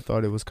episode. I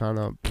thought it was kind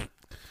of.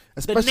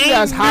 Especially name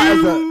as high as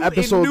new the in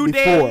episode New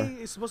before. Day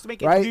is supposed to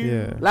make it right? new.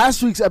 Yeah.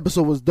 Last week's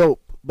episode was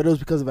dope, but it was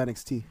because of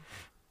NXT.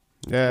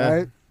 Yeah.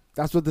 Right?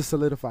 That's what this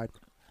solidified.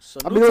 So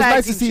I new mean, it was tag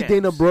nice to team see champs.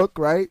 Dana Brooke,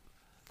 right?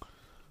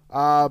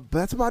 But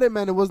that's about it,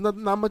 man. It was not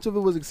much of it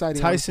was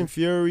exciting. Tyson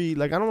honestly. Fury,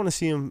 like I don't want to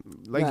see him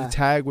like Nah.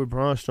 tag with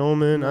Braun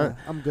Strowman. Nah,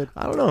 I'm good.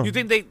 I don't know. You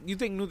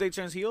think New Day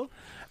turns heel?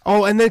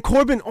 Oh, and then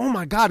Corbin. Oh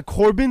my God,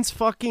 Corbin's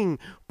fucking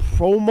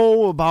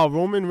promo about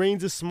Roman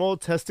Reigns' small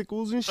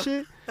testicles and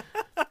shit.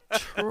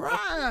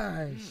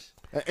 Trash.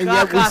 And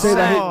yet we say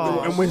that,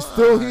 Oh, and we're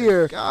still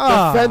here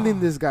God. defending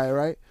this guy,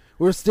 right?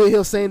 We're still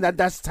here saying that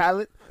that's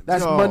talent,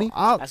 that's Yo, money.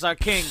 That's our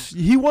king.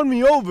 He won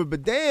me over,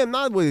 but damn,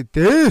 not with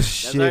this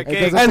shit. our It king.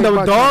 doesn't And take the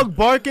much, dog huh?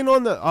 barking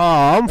on the. Oh,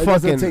 I'm It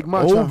doesn't fucking take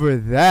much, huh? over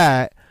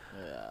that.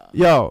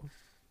 Yo,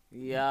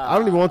 Yeah. I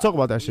don't even want to talk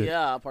about that shit.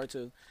 Yeah, part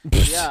 2.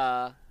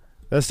 Yeah.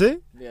 That's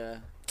it, Yeah.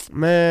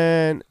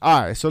 man.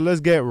 All right, so let's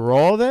get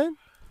Raw then.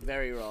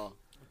 Very raw.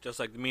 Just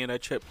like me and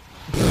that chip.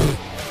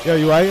 Yo,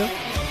 you out here?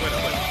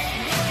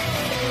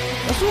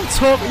 That's what I'm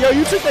talking. Yo,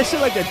 you took that shit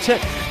like a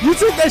check. You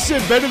took that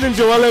shit better than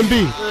Joel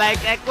Embiid. Like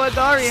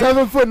Ecuadorian.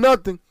 7 foot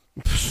nothing.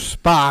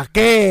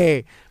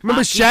 Spake.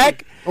 Remember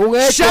Shaq? Un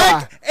extra.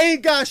 Shaq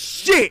ain't got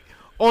shit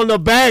on the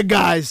bad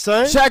guys,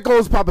 son. Shaq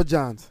owns Papa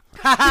John's.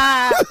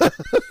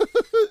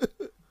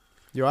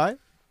 You alright?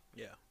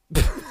 Yeah.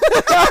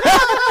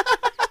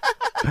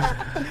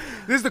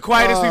 This is the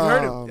quietest we've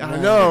heard him. Oh, I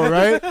man. know,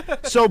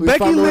 right? So We Becky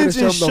found a way to Lynch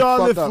shut and him the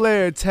Charlotte fuck up.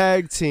 Flair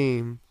tag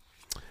team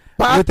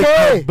with the Pa'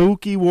 qué?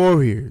 Kabuki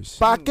Warriors.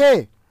 Pa'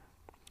 qué?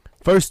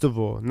 First of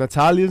all,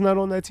 Natalia's not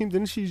on that team.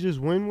 Didn't she just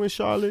win with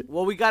Charlotte?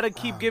 Well, we gotta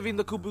keep giving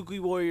the Kabuki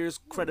Warriors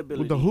credibility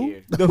With the who?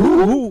 here. The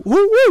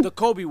who? The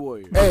Kobe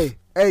Warriors.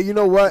 Hey, you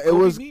know what? It Kobe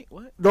was me?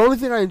 What? the only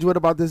thing I enjoyed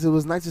about this. It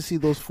was nice to see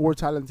those 4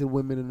 talented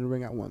women in the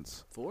ring at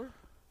once. 4?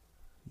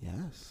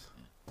 Yes,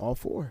 all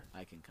 4.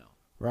 I can count.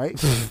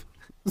 Right?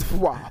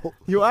 Wow.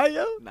 You alright,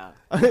 yo? Nah.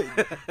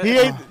 He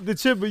ate the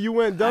chip, but you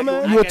went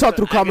dumbass? You were taught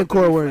through Common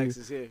Core, weren't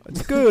you? Here.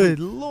 Good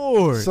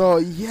lord. So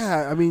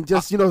yeah, I mean,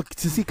 just to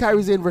see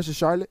Kyrie Zane versus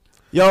Charlotte.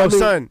 Yo, I mean,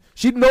 son.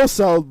 She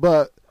no-sold,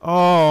 but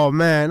Oh,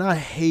 man. I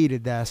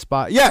hated that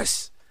spot.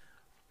 Yes.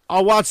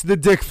 I'll watch the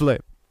dick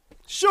flip.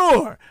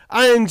 Sure.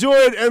 I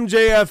enjoyed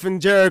MJF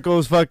and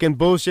Jericho's fucking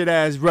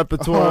bullshit-ass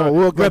repertoire. Oh,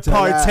 we'll get to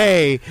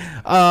repartee.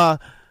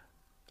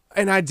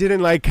 And I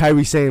didn't like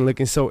Kyrie Sane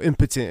looking so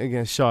impotent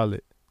against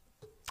Charlotte.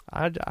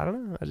 I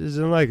don't know. I just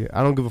didn't like it.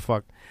 I don't give a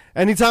fuck.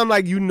 Anytime,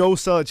 like,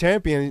 sell a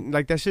champion,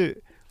 like, that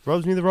shit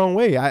rubs me the wrong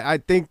way. I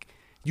think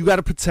you got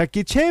to protect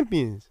your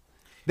champions.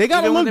 They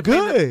got to Even when look they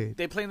play good.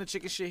 They playing the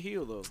chicken shit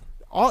heel though.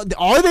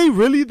 Are they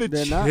really the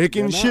They're not.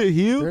 chicken They're not. shit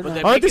heel? They're But not.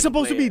 they're Aren't they making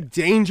supposed to them be play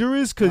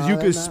dangerous because No, you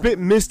they're could not. spit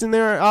mist in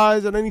their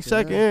eyes at any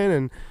second?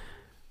 And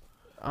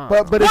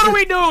but What it's are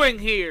we doing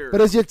here? but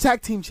it's your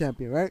tag team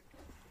champion, right?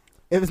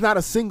 If it's not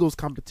a singles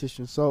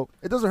competition, so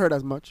it doesn't hurt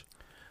as much.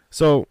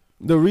 so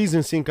the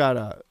reason Sin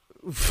Cara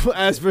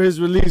asked for his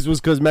release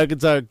was because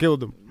McIntyre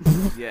killed him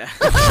Yeah.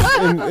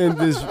 in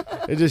this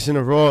edition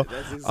of Raw.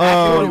 That's exactly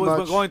what Pretty was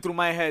much. going through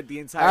my head the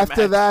entire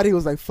After match. that, he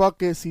was like,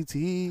 "Fuck it,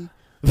 CTE."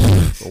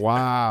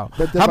 Wow.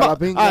 Vete How para about,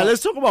 pinga. all right,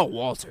 let's talk about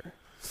Walter.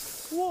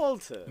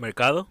 Walter.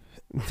 Mercado.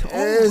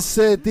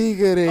 Ese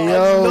tigre,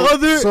 yo.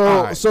 Another- So,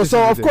 Alright, so, this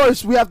so is of it.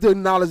 course we have to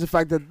acknowledge the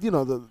fact that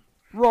the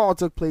Raw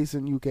took place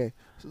in UK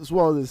as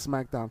well as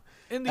SmackDown,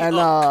 In the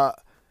and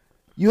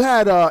you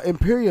had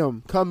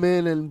Imperium come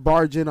in and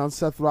barge in on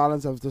Seth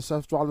Rollins after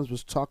Seth Rollins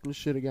was talking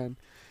shit again,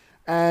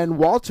 and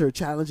Walter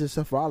challenges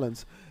Seth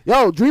Rollins.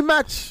 Yo, dream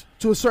match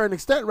to a certain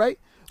extent, right?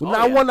 Oh,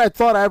 Not yeah. one I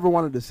thought I ever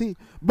wanted to see,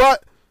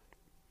 but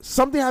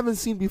something I haven't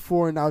seen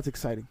before, and now it's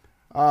exciting.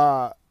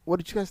 What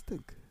did you guys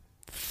think?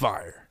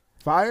 Fire.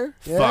 Fire?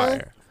 Yeah?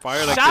 Fire.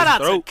 Fire like Shout his out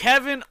to throat.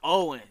 Kevin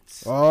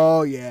Owens.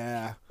 Oh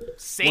yeah.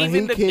 Saving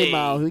When he the came day.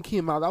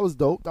 out, that was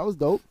dope. That was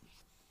dope.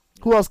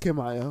 Who else came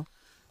out, yo?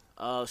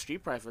 Street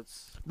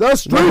Profits. The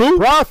Street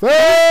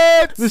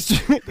Profits. The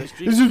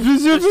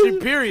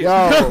Street period.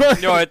 Yo,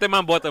 Yo, este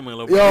man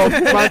bótamelo.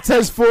 yo,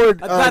 Montez Ford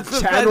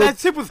channeled. That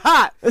tip was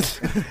hot.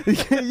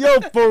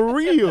 Yo, for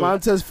real.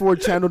 Montez Ford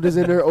channeled his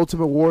inner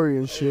Ultimate Warrior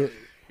and shit.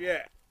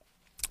 Yeah.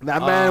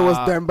 That man was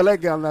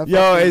Dembélé on that. Yo,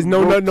 fucking it's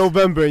No rope. Nut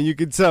November, and you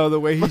can tell the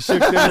way he shook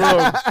them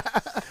rope.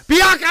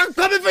 Bianca, I'm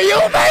coming for you,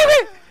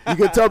 baby. You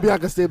can tell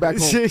Bianca stay back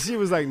home. She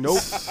was like, nope,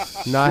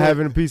 not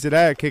having a piece of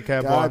that Kit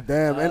Kat bar. God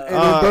damn. And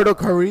Humberto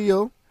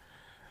Carrillo.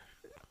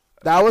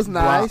 That was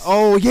nice.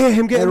 Oh yeah,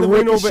 him getting And the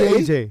win over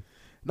Ricochet. AJ.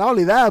 Not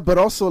only that, but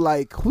also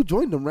like who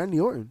joined him? Randy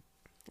Orton.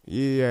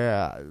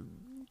 Yeah,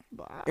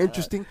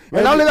 Interesting.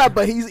 And not only that,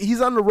 but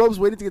he's on the ropes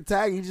waiting to get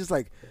tagged. He's just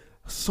like,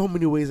 so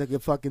many ways I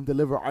could fucking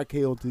deliver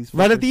RKO to these.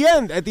 right at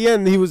fuckers. the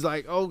end, he was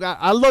like, "Oh God,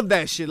 I love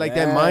that shit, like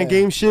that Yeah, mind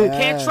game shit." yeah.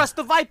 Can't trust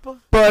the Viper.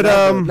 But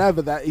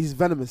never that. He's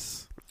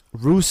venomous.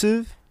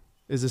 Rusev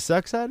is a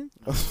sex addict.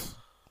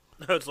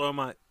 So am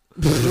I.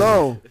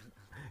 No,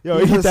 Yo,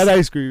 He eat was- that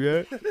ice cream,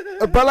 yeah.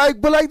 but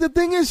like the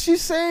thing is,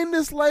 she's saying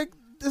this like,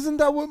 isn't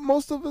that what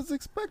most of us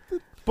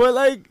expected? But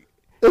like,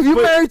 If you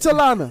But- married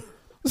Talana,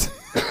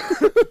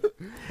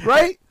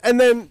 right? and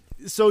then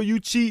so you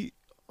cheat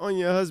on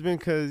your husband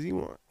because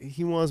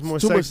he wants more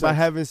Too much sex by sex.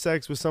 having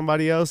sex with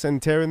somebody else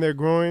and tearing their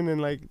groin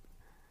and like.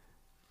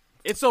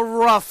 It's a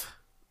rough.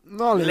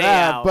 Not only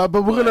that, Layout,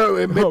 but we're gonna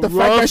admit the fact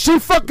Rough that she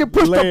fucking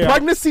pushed the layout.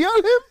 pregnancy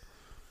on him.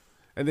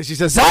 And then she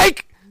says,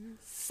 "Psych."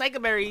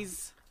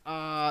 Psychoberries.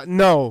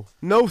 No,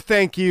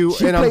 thank you,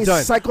 She and I'm plays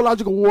done.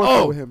 psychological warfare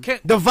Oh, with him.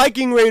 The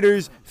Viking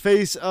Raiders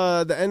face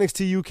the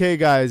NXT UK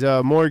guys,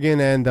 Morgan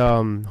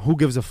and who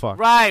gives a fuck.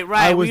 Right.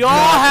 I was We all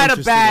not had a interested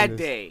in bad this.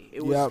 day.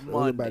 It Yeah, was it was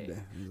a Monday. bad day.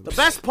 The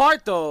best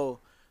part though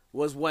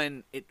was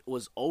when it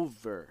was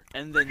over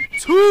and then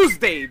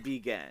Tuesday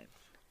began.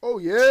 Oh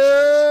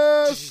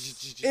yeah.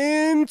 Into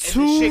And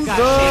the shit got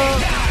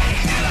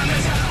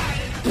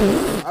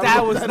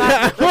That was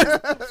not.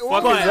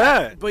 Fuck was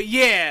that? But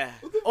yeah,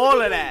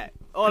 all of that.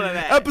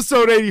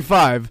 episode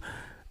 85.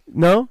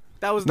 No,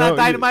 That was No, not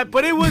Dynamite,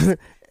 but it was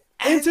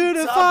Into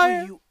the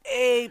fire.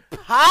 NWA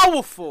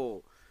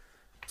powerful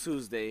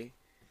Tuesday.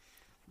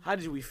 How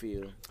did we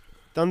feel?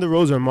 Thunder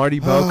Rosa and Marty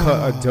Bell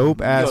cut a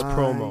dope ass My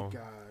promo.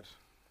 God.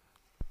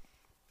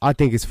 I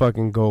think it's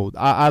fucking gold.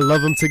 I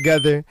love them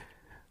together.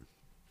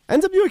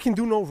 NWA can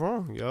do no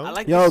wrong, yo. I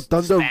like Yo, this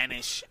Thunder-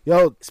 Spanish,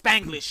 Yo,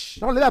 Spanglish.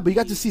 not only that, but you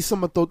got to see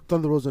some of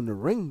Thunder Rosa in the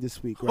ring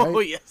this week, right? Oh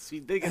yes, we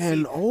did. get to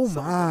And see oh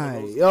some my,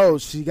 of those. yo,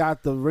 she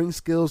got the ring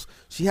skills.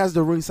 She has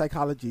the ring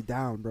psychology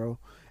down, bro.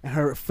 And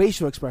her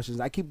facial expressions,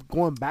 I keep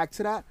going back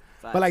to that.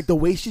 Facts. But like the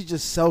way she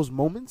just sells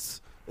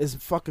moments is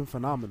fucking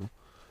phenomenal.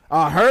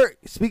 Her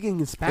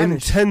speaking in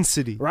Spanish,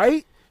 Intensity.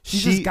 right? She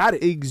just got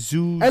it.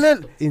 Exudes And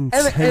then,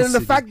 intensity. and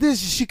the fact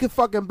is, she could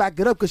fucking back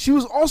it up because she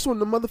was also in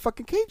the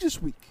motherfucking cage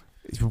this week.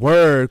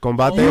 Word,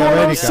 Combate You know what I'm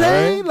America,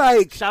 saying? right?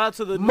 Like, Shout out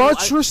to the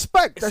much new,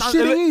 respect. it That sounds-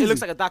 shit it, ain't look- easy. it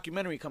looks like a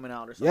documentary coming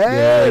out or something. yeah,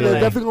 Yeah, they're yeah.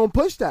 definitely gonna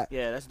push that.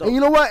 Yeah, that's dope. And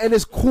you know what? And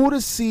it's cool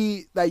to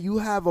see that you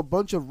have a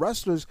bunch of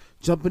wrestlers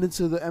jumping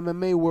into the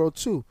MMA world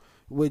too,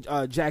 with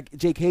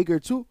Jake Hager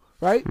too,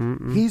 right?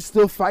 He's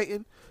still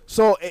fighting,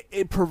 so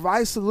it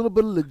provides a little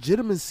bit of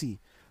legitimacy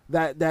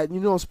that you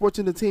know sports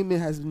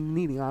entertainment has been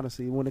needing,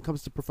 honestly, when it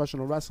comes to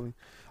professional wrestling.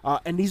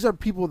 And these are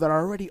people that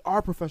already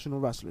are professional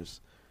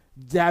wrestlers,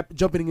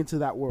 jumping into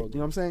that world. You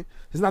know what I'm saying?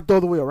 It's not the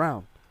other way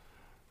around.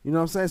 You know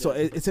what I'm saying? So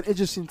it's an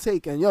interesting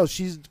take, and yo,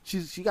 she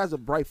has a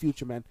bright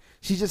future, man.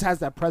 She just has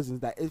that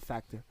presence, that it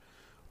factor.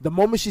 The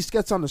moment she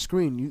gets on the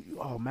screen,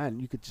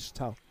 you could just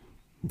tell.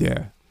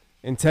 Yeah.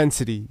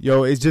 Intensity.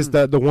 Yo, it's just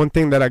the one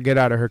thing that I get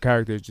out of her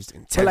character is just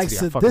intensity. But like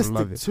I fucking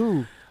love sadistic it.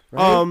 too.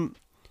 Right?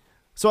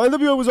 So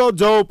NWA was all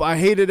dope. I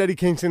hated Eddie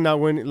Kingston not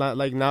winning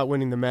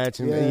the match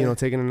and Yeah.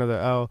 taking another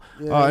L.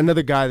 Yeah.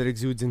 Another guy that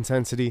exudes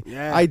intensity.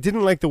 Yeah. I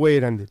didn't like the way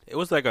it ended. It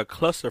was like a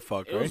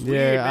clusterfuck, It was right?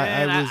 weird, Yeah,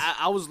 I man. was-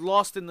 I was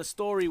lost in the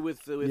story with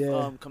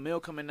Yeah.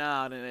 Camille coming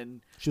out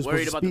and She was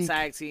worried supposed to about the speak.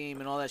 tag team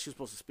and all that. She was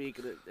supposed to speak.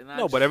 And I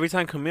No, just- but every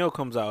time Camille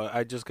comes out,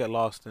 I just get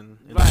lost in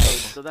right.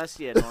 So that's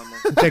normal.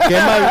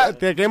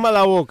 Te quema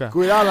la boca.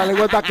 Cuidado, la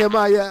lengua está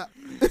quemada,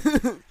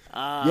 yeah.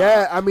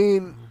 Yeah, I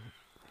mean,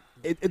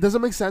 it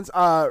doesn't make sense.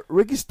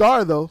 Ricky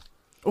Starr, though.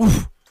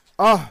 Oof.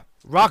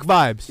 Rock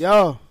vibes.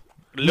 Yo.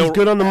 He's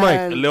good on the mic.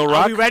 And- Lil Are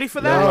Rock. we ready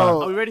for that?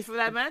 Yo. Are we ready for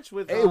that match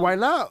with? Hey, why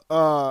not?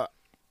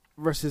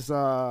 versus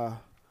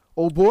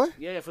old boy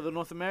Yeah, for the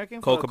North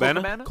American. Cole for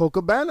Cabana? Cole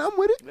Cabana. I'm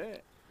with it. Yeah.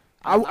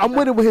 I'm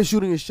with it with his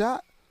shooting his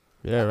shot.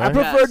 Yeah, I right.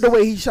 preferred the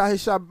way he shot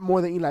his shot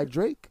more than Eli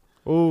Drake.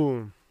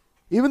 Ooh.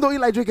 Even though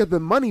Eli Drake had the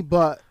money,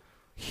 but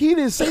he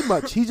didn't say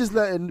much. He just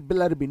let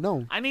it be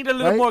known. I need a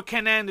little Right? more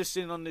Ken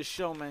Anderson on this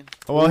show, man.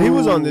 Well, he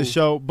was on this Ooh.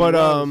 show, but He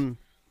was.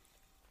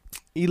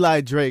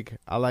 Eli Drake,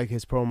 I like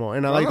his promo,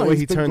 and I No, like the no, way he's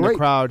he been turned the great.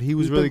 crowd. He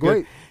was He's really been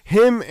good.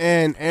 Him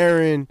and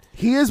Aaron.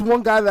 He is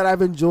one guy that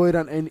I've enjoyed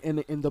on in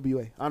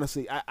NWA.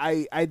 Honestly,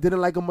 I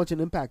didn't like him much in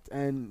Impact,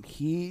 and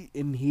he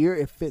in here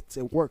it fits,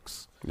 it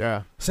works.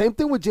 Yeah. Same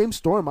thing with James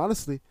Storm.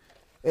 Honestly,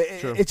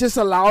 True. it just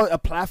allowed a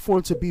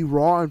platform to be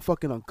raw and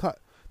fucking uncut.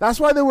 That's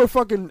why they were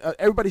fucking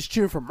everybody's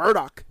cheering for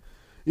Murdoch.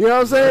 You know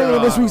what I'm saying?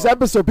 In this week's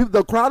episode,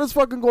 the crowd is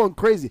fucking going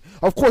crazy.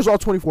 Of course, all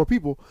 24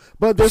 people,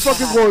 but they're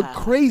fucking going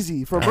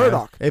crazy for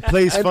Murdoch. It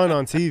plays And fun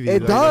on TV. It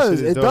like, that does.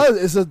 shit is It dope. does.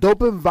 It's a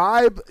doping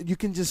vibe. You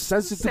can just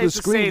sense it through the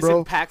Safe to say screen, it's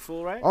bro.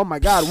 impactful, right? Oh my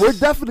God, we're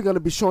definitely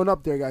gonna be showing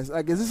up there, guys.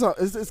 Like,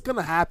 it's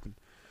gonna happen.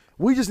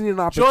 We just need an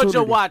opportunity.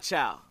 Georgia, watch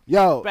out.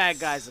 Yo, Bad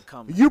guys are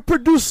coming. you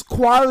produce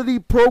quality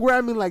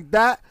programming like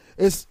that,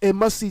 it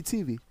must see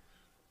TV.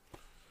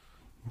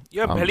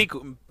 Yeah,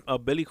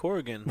 Billy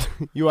Corrigan.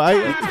 You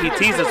alright? He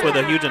teased us with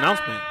a huge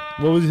announcement.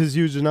 What was his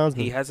huge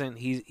announcement? He hasn't.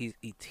 He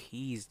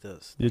teased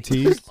us. You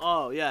teased?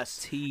 Oh, yes.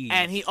 Teased.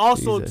 And he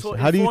also Jesus.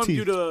 How do you informed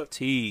you tease? to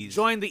teased.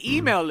 join the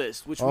email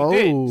list, which we Oh.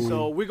 did.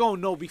 So we're going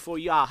to know before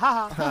y'all.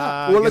 Ha ha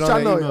ha. We'll Get let on y'all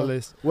that know. email Yo.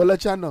 list. We'll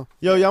let y'all know.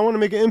 Yo, y'all want to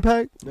make an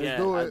impact? Let's Yeah,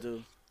 do I it.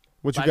 do.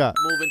 What you Like, got?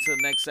 Move into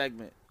the next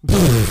segment.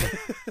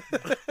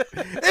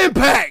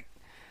 Impact.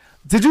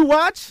 Did you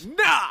watch?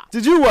 Nah.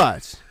 Did you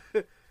watch?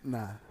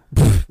 Nah.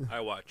 I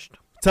watched.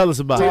 Tell us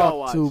about Yeah. it.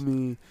 Talk to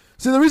me.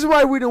 See, the reason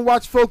why we didn't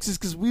watch, folks, is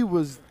because we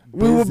were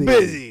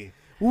busy.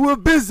 We were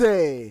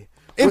busy.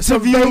 With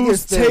some Interviews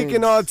Vegas taking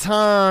things. our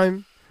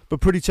time, but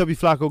Pretty Chubby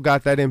Flacco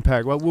got that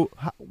impact. What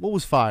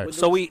was fired?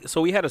 So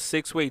we had a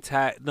six-way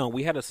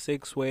we had a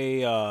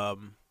six-way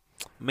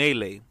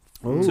melee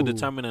to Ooh.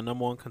 determine the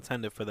number one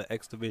contender for the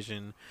X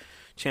Division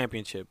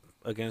Championship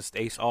against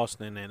Ace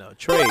Austin and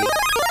Trey.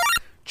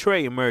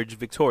 Trey emerged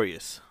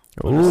victorious.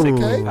 For the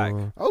six-way pack.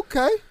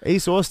 Okay.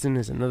 Ace Austin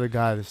is another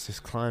guy that's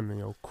just climbing,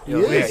 yo. Yo,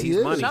 He yeah, is, he he's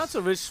is. money. Shout out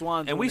to Rich Swan.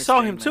 And doing we this saw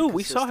thing, him man, too.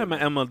 We saw him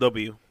at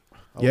MLW.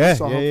 Oh, we Yeah,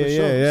 saw him for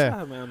sure. yeah. Saw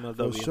him at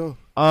For MLW.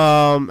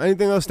 sure.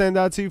 Anything else stand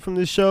out to you from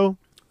this show?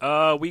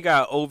 We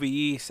got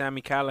OVE,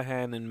 Sammy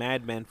Callahan, and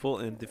Madman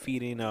Fulton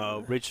defeating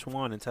Rich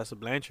Swann and Tessa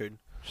Blanchard.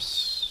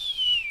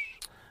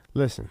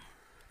 Listen,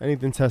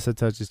 anything Tessa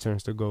touches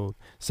turns to gold.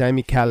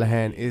 Sammy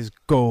Callahan is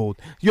gold.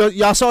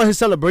 Y'all saw his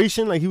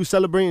celebration? Like, he was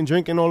celebrating,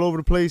 drinking all over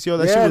the place.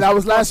 Yo, Yeah, that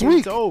was last fucking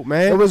week. dope,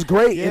 man. It was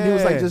great, and he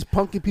was like Yeah. just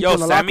punking people Yo, in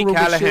the Sammy locker room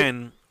and shit.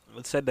 Callahan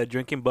said that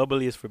drinking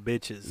bubbly is for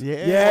bitches. Yeah.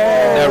 Yeah,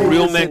 That he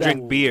real did say men that.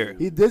 drink beer.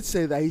 He did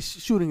say that. He's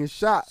shooting his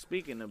shot.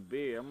 Speaking of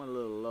beer, I'm a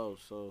little low,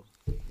 so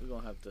we're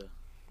going to have to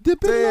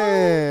Dip it low.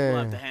 we'll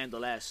have to Damn. handle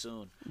that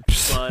soon.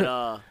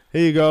 But,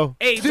 Here you go.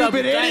 AEW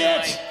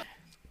Dynamite.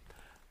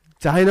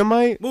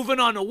 Dynamite. Moving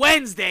on to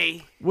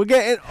Wednesday. We're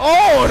getting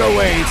all the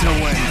way to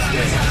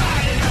Wednesday.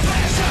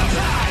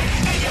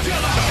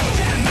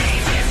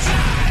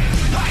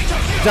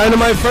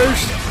 Dynamite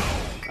first?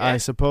 I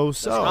suppose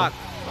so. Rock.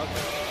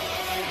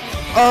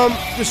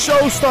 The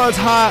show starts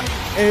hot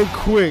and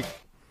quick.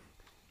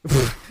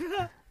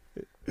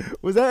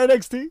 Was that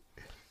NXT?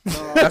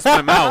 That's my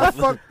I mouth.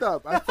 fucked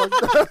up. That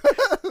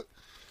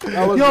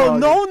was Yo, wrong.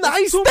 no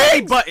nice Too many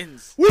things.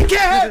 buttons. We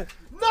can't.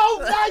 No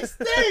nice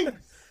things.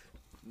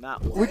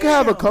 Not We can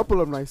have a couple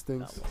of nice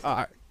things. All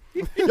right.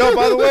 Yo,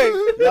 by the way,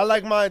 y'all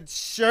like my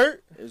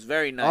shirt? It was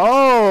very nice.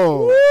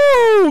 Oh,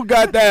 Woo!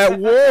 Got that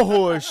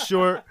Warhorse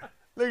short.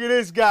 Look at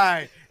this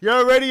guy. You're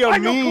already a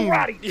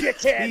meme. He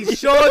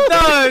sure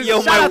does.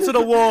 Yo, Shout out to the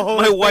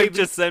Warhorse. My wife baby.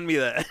 just sent me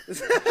that. Think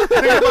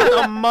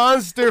about the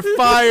monster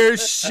fire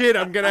shit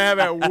I'm gonna have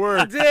at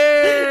work.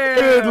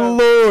 Good Damn.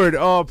 lord.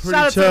 Oh, pretty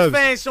Shout out to the chubs.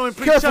 fans showing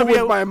pretty careful chubby.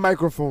 with my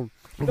microphone.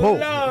 Whoa,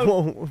 love.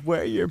 whoa,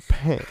 wear your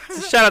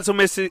pants. Shout out to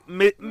Mrs.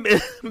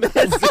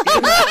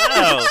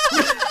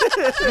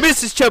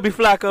 Mrs. Chubby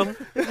Flacco.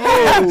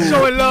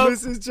 Showing love.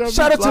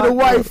 Shout out to the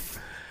wife.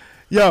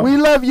 Yo, We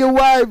love your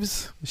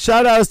wives.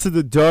 shout outs to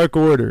the Dark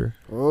Order.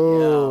 Oh,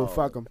 Yo.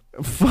 fuck them.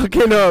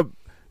 Fucking up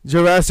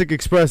Jurassic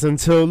Express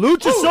until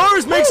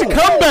Luchasaurus makes a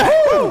comeback.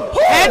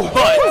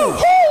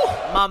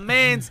 Headbutt. My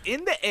man's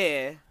in the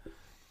air.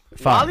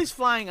 While Fine. he's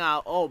flying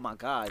out. Oh, my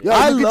God. Yo,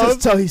 I you can love-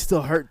 just tell he's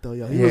still hurt though.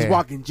 Yo, he was Yeah.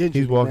 walking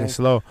gingerly. He's walking man.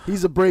 slow.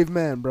 He's a brave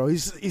man, bro.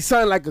 He's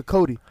sounding like a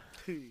Cody.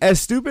 As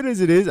stupid as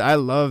it is, I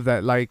love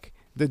that, like,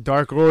 the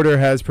Dark Order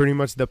has pretty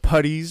much the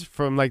putties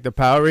from, like, the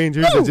Power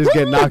Rangers that just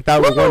get knocked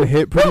out with one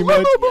hit pretty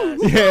much.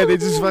 Yeah, they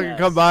just fucking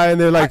come by and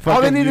they're like All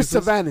fucking they need is to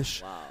useless.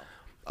 vanish. Wow.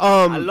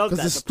 I Um, love 'cause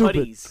that. it's The stupid.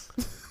 putties.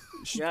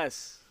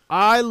 Yes.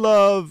 I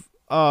love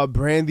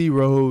Brandy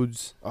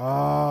Rhodes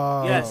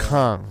Oh, Yes.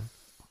 Kong.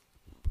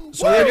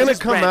 So Where they're is gonna this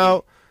come Brandy?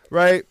 out,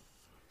 right?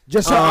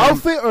 Just her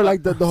outfit or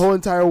like the whole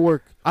entire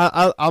work?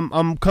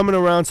 I'm coming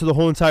around to the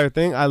whole entire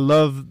thing. I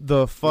love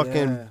the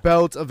fucking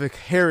belt of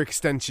hair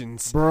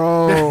extensions,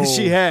 bro. that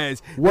she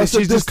has. What's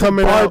she's the just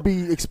coming out.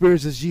 Barbie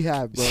experiences she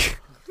had, bro?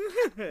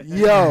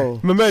 Yo,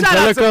 Remember Shout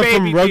out to Angelica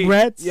from Baby D.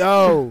 Rugrats?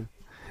 yo,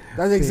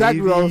 that's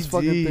exactly what I was Baby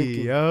fucking D,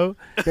 thinking. Yo,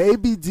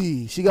 Baby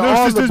D, she got no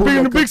all sisters the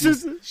being the bootleg big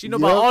cookies. sister. She know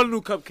Yep. about all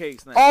new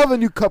cupcakes now. All the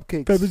new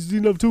cupcakes. Peppers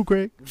you love too,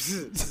 Craig.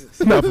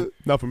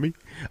 not for me.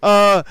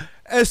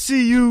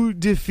 SCU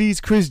defeats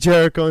Chris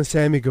Jericho and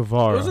Sammy It was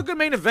Guevara. a good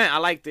main event. I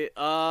liked it.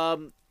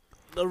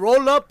 The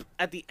roll up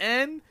at the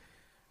end,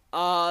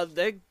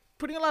 they're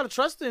putting a lot of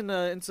trust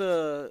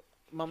into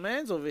my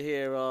man's over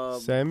here.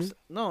 Sammy?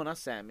 No, not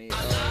Sammy.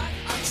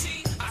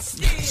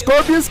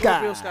 Scorpio Sky.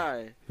 Scorpio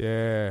Sky.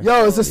 Yeah.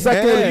 Yo, it's the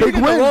second Yeah. big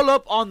Getting the win. roll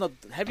up on the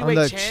heavyweight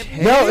On the champ.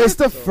 Yo, it's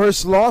the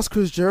first loss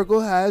Chris Jericho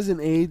has in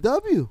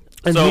AEW.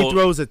 And So- he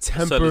throws a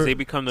temper. So does he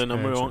become the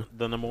number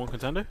tantrum. one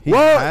contender? He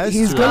Well, has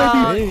he's to.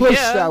 gonna be Uh, pushed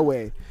yeah. that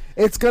way.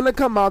 It's gonna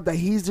come out that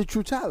he's the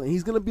true talent.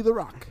 He's gonna be the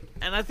Rock.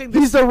 And I think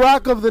He's this the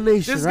Rock of the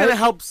nation, is right? gonna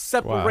help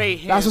separate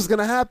him That's what's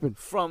gonna happen.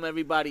 from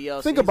everybody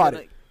else. Think He's about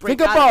gonna it. break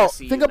Think out of about the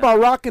think scene about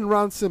now. Rock and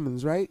Ron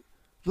Simmons, right?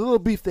 The little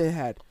beef they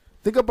had.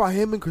 Think about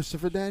him and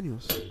Christopher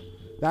Daniels.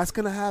 That's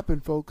gonna happen,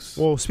 folks.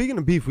 Well, speaking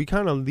of beef, we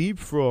kind of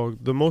leapfrog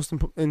the most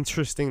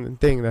interesting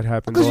thing that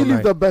happened Because all you leave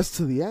night. the best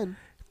to the end.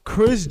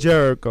 Chris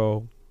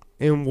Jericho,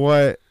 in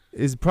what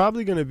is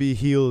probably going to be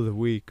heel of the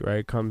week,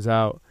 right, comes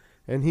out,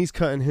 and he's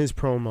cutting his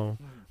promo,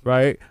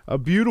 right? A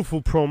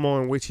beautiful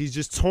promo in which he's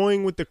just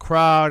toying with the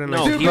crowd. And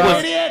No,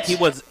 like, he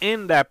was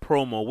in that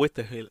promo with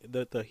the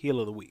heel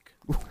of the week.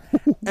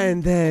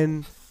 and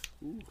then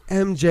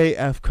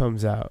MJF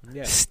comes out,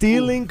 Yeah.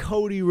 stealing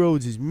Cody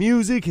Rhodes'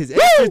 music, his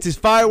entrance, his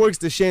fireworks,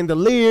 the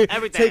chandelier,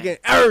 Everything. taking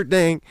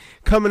everything,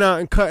 coming out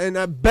and cutting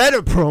a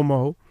better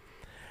promo.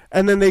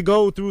 And then they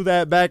go through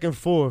that back and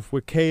forth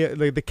with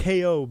the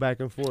KO back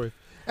and forth.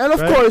 And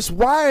of Right. course,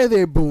 why are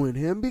they booing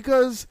him?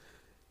 Because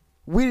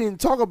we didn't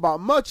talk about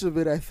much of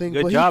it, I think.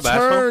 Good but job, he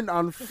asshole. turned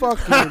on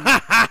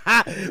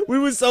fucking We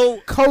were so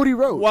Cody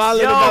Rhodes.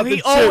 wilding Yo, about he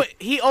the chip.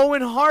 he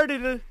Owen Hardy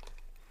to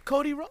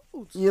Cody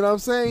Rhodes. You know what I'm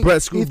saying?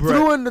 Brett screw he Brett.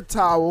 threw in the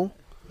towel,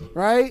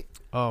 right?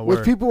 Oh, Which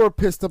word. people were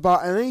pissed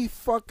about, and then he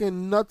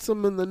fucking nuts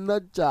him in the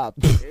nut job.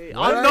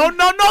 Oh, no,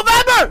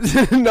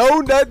 November. No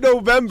nut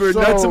November.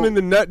 So- Nuts him in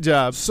the nut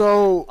job.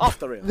 So Off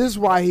the rail. this is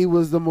why he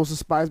was the most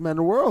despised man in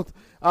the world.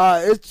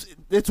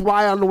 It's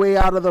why on the way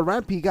out of the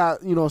ramp he got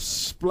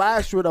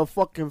splashed with a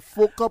fucking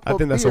full cup I of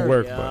think that's beer. a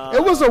work, Yeah.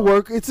 It was a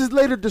work. It's just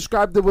later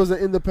described it was an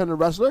independent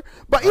wrestler.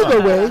 But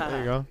either way, but there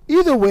you go.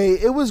 either way,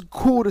 it was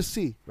cool to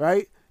see,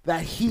 right?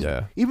 That heat.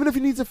 Yeah. Even if he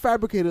needs to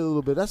fabricate it a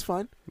little bit, that's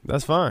fine.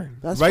 That's fine.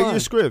 That's Write fine. your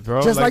script,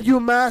 bro. Just like you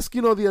mask,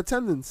 the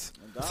attendance.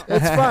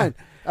 It's fine.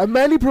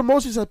 Many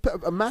promotions have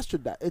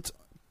mastered that. It's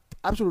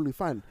absolutely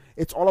fine.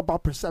 It's all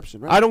about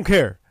perception, right? I don't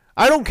care.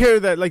 I don't care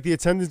that the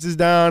attendance is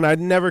down. I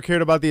never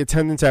cared about the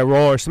attendance at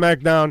Raw or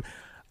SmackDown.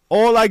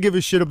 All I give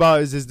a shit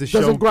about is the show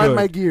Doesn't grind good,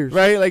 my gears.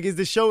 right? Like, is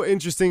the show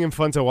interesting and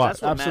fun to watch?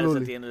 That's what matters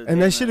Absolutely. at the end of the day.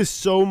 And that shit man. is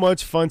so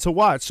much fun to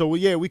watch. So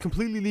yeah, we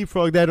completely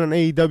leapfrogged that on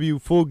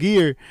AEW Full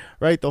Gear,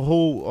 right? The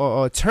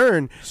whole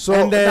turn. So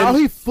and then, now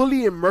he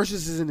fully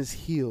immerses in his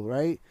heel,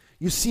 right?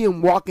 You see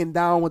him walking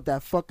down with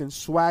that fucking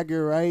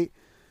swagger, right?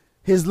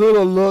 His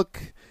little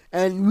look.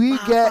 And we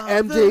get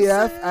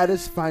MJF at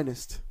his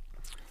finest.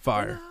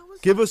 fire.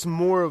 Give us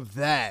more of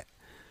that.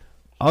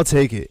 I'll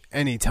take it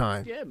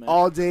anytime. Yeah, man.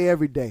 All day,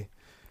 every day.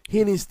 He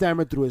didn't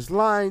stammer through his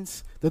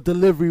lines. The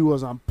delivery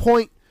was on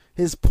point.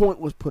 His point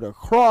was put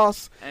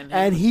across.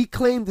 And he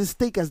claimed his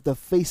stake as the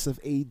face of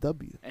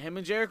AEW. And him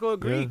and Jericho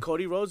agreed. Yeah.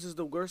 Cody Rhodes is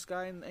the worst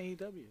guy in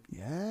AEW.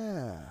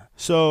 Yeah.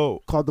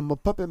 So Called him a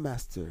puppet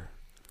master.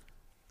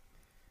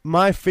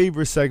 my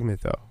favorite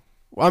segment, though.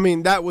 I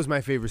mean, that was my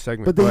favorite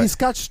segment. But did he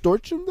Scott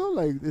Storch him, though?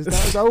 Like, is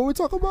that what we're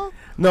talking about?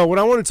 No, what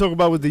I want to talk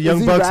about was the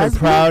Young he Bucks and raspy?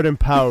 Proud and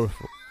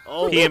Powerful,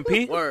 Oh,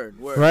 PMP? Word.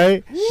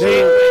 right?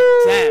 Shit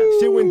went down.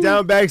 Shit went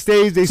down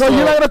backstage. They So saw,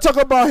 you're not going to talk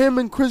about him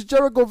and Chris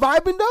Jericho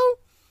vibing, though?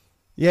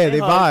 yeah, they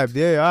hugged. vibed.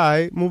 Yeah, all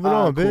right, moving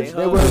on, Cool. bitch.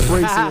 They were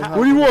embracing it.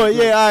 What do you want?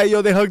 Yeah, all right,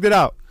 yo, they hugged it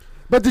out.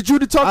 But did you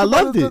talk I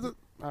about loved it.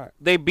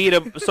 They beat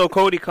up. So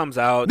Cody comes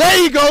out. There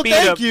you go. beat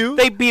Thank up, you.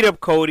 They beat up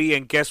Cody,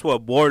 and guess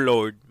what?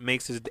 Warlord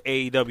makes his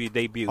AEW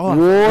debut. Oh,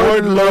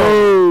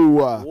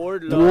 Wardlow.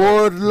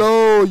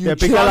 Wardlow. You Yeah,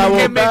 pick that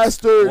chunky up.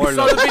 bastard. Wardlow.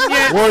 Saw the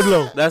vignette.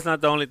 Wardlow. That's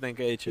not the only thing,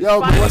 H. Yo,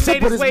 but Finally what's up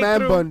made with his his way man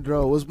through. bun,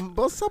 bro?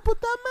 What's up with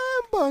that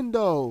man bun,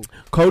 though?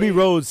 Cody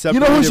Rhodes You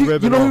separated know who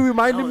ribbon he off.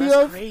 reminded Oh, me that's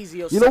of? crazy.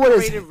 Yo, You know what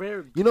his separated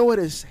rib. You know what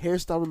his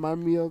hairstyle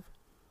reminded me of?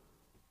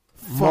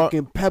 Mar-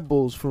 Fucking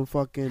Pebbles from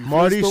fucking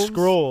Marty Flintstones.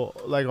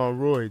 Skrull, like on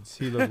roids.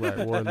 He looked like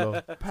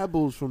Wardlow.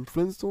 Pebbles from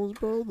Flintstones,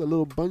 bro. The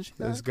little bunch.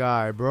 This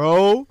guy,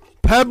 bro.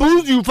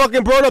 Pebbles? You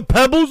fucking brought up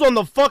Pebbles on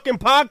the fucking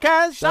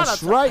podcast? Shout That's out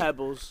to right.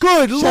 Pebbles.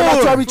 Good Shout out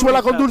to lord.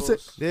 Habichuela con dulce.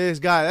 Pebbles. This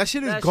guy, that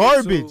shit is That shit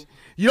garbage. too.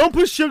 You don't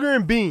put sugar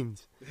in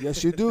beans.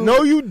 Yes, you do.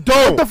 No, you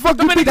don't. What the fuck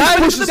do you think That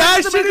Bush's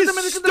shit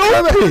is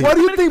stupid. What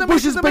do you think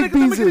Bush's baked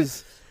beans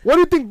is? What do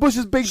you think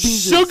Bush's baked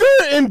beans Sugar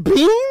and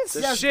beans?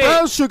 The Yes, shit.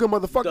 brown sugar,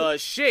 motherfucker. The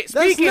shit.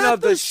 That's Speaking not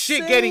of the the shit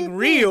same getting thing.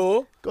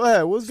 real. Go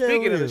ahead. What's that?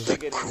 Speaking of the real? shit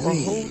getting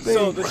real.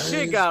 So the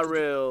shit got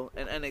real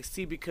in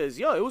NXT because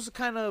it was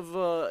kind of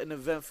an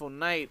eventful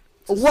night.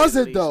 to say Was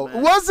the it least, though?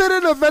 man. Was it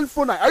an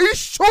eventful night? Are you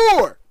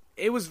sure?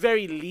 It was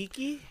very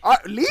leaky.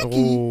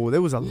 Leaky. Oh,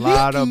 there was a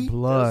lot of Leaky. There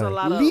was a blood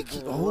lot of Leaky.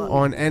 blood.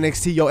 on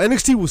NXT. Yo,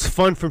 NXT was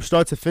fun from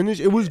start to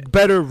finish. It was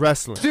better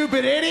wrestling.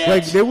 Stupid idiot.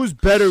 Like there was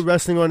better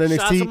wrestling on NXT.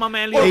 Shout out to my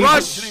man Leo Angel-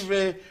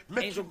 Rush,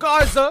 Angel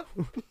Garza.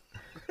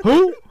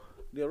 Who?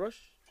 Leo Rush.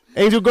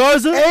 Angel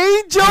Garza?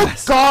 Angel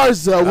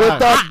Garza with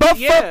the butt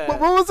yeah.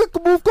 fuck. What was the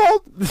move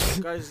called?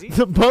 Garza.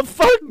 The butt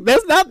fuck?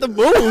 That's not the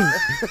move.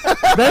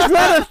 That's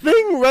not a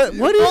thing. What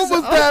What is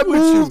was up that with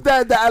move? you?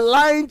 That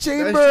lion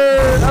chamber,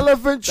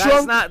 elephant That's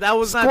trunk, not. That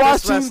was not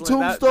squashing this wrestling.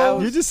 That tombstone.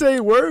 You was, just say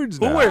words.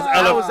 Who now. wears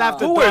that was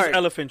after Who wears dark.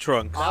 elephant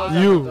trunks?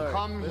 You.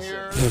 Come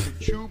here to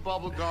chew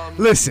bubblegum.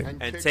 Listen.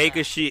 And take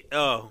a shit.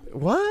 Oh,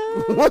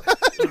 What?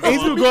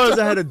 Angel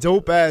Garza had a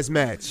dope ass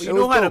match. You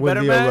know who had a with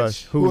better Leo match?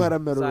 Rush. Who had a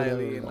medal? Xia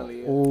Li and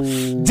Aaliyah. Oh.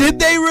 Did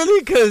they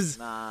really? Cause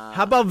Nah.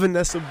 how about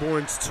Vanessa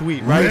Bourne's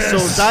tweet, right? So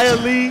Xia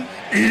Li,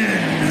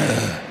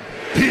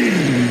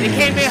 They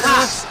came in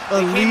hot. They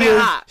came in Aaliyah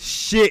hot.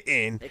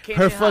 shitting. They came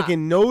Her in hot.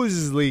 fucking nose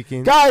is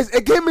leaking. Guys,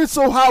 it came in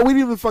so hot we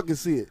didn't even fucking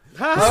see it.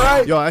 All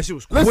right. Yo, that shit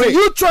was quick. Listen,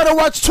 you try to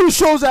watch 2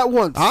 shows at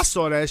once. I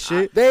saw that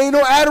shit. There ain't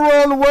no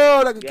Adderall in the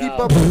world that can keep Yo.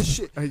 up with this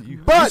shit. You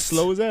But-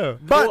 slow as hell.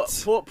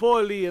 But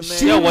Poor Aaliyah, man.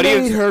 she Yo, what do you-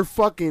 made her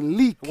fucking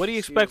leak. what do you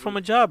expect from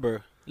a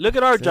jobber? Look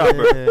at our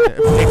jobber.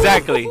 Yeah.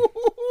 Exactly.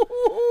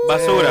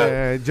 Basura.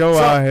 Yeah, Joe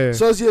out here.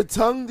 So is your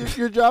tongue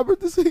your jobber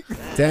this week?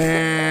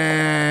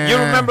 Damn. You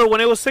remember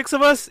when it was 6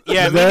 of us?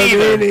 Yeah, me Never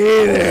neither.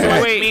 neither.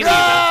 So wait, Me so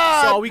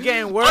neither. are we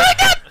getting work?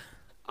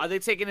 Are they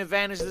taking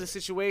advantage of the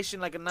situation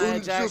like a Nia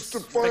Jax,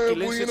 Becky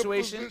Lynch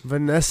situation?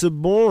 Vanessa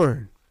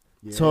Bourne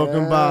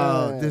talking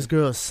about this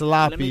girl Let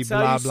sloppy, me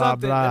tell blah you blah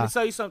something. Let blah. me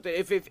tell you something.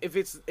 If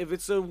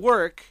it's a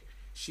work,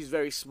 she's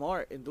very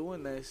smart in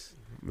doing this.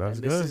 That's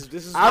And good.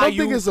 This is I how don't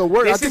you, think it's a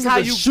work. I This think is it's how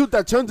a you. shoot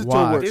that turns into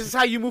Why? a work. This is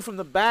how you move from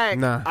the back.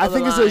 Nah. I of the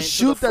think it's line a to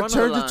shoot the that front of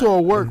turns the into a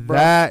line. work, bro.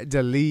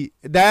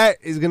 That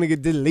is gonna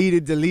get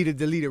deleted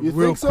You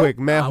real think so? quick.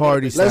 Matt I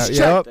Hardy would style. Let's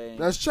Yup. check.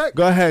 Let's check.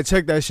 Go ahead,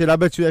 check that shit. I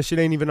bet you that shit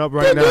ain't even up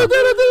right now. All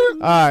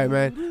right,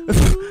 man.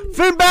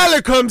 Finn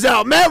Balor comes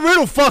out. Matt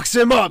Riddle fucks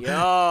him up.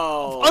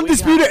 Yo,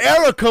 Undisputed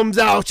Era comes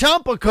out.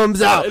 Ciampa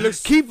comes out. it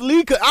looks- Keith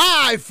Lee.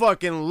 I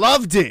fucking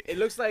loved it. It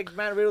looks like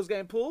Matt Riddle's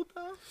getting pulled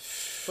though,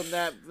 from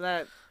that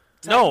tag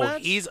No,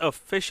 match? he's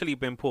officially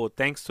been pulled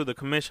thanks to the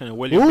commissioner,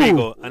 William Ooh.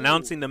 Regal,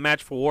 announcing the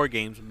match for War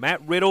Games.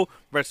 Matt Riddle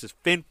versus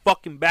Finn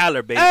fucking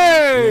Balor, baby.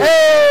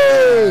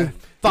 Hey!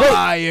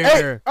 Fire.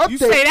 Hey, update. You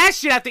say that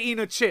shit after eating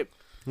a chip.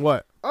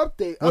 What?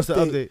 Update. What's the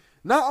update?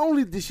 Not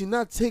only did she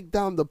not take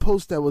down the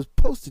post that was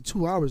posted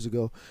 2 hours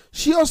ago,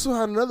 she also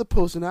had another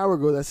post an hour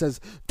ago that says,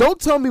 "Don't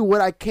tell me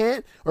what I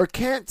can't or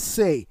can't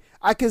say.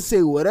 I can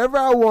say whatever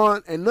I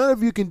want, and none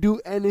of you can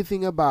do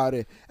anything about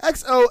it."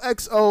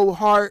 XOXO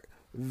Heart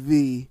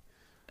V.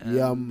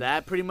 Yum.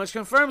 That pretty much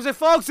confirms it,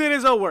 folks. It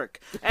is a work,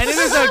 and it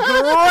is a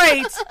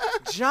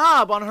great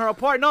job on her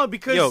part. No,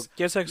 because Yo,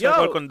 ¿quién se yo,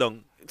 sacó el condón?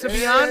 to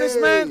be honest,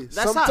 man,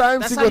 that's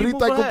sometimes how you cigarrito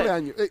move hay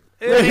ahead.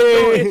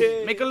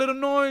 cumpleaños. Make a little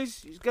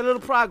noise. You get a little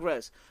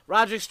progress.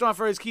 Roderick Strong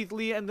versus Keith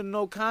Lee ended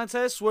no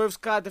contest. Swerve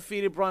Scott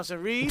defeated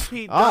Bronson Reed.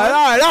 Pete All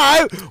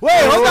right. Wait, hold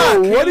Whoa,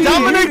 on. what are you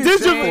Dominic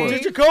saying?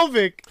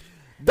 Dijakovic.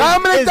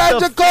 Dominic is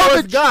the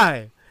fourth Dijakovic.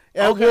 guy.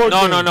 At Okay. War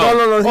No, Games. no, no.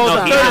 No, he's No,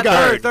 not. he Third, got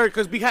third, third.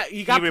 because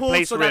he got pulled,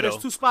 replaced so now Riddle.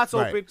 there's 2 spots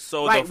Right. open.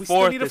 So right, the we still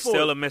fourth need a is fourth.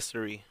 still a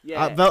mystery.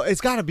 Yeah.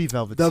 It's got to be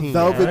Velveteen.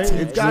 Velveteen right?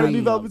 It's got to be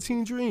Dream.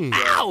 Velveteen Dream.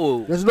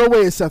 Ow! There's no way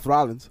it's Seth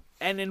Rollins.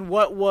 And in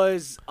what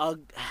was a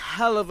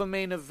hell of a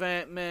main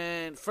event,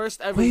 man.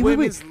 First ever Wait.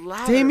 women's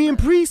ladder. Damian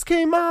match. Priest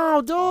came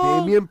out,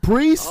 dog. Damian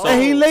Priest.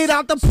 And he laid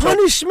out the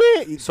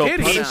punishment. So Did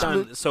Pete it.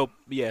 Dunne. So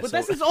yeah. But So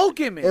that's his old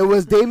gimmick. It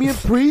was Damian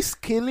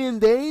Priest, Killian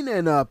Dane,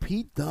 and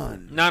Pete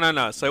Dunne.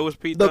 no. So it was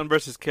Pete The- Dunne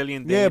versus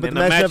Killian Dane. Yeah, but and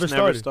the match never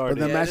started. But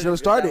the Yeah, match it never is-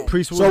 started.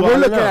 Priest was So we're wilding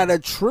looking out. at a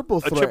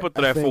triple threat. triple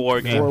threat I for think, War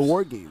Games. For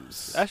War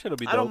Games. That should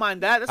be dope. I don't mind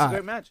that. That's a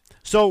great match.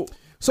 So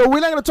So we're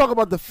not going to talk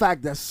about the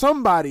fact that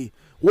somebody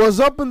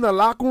was up in the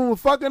locker room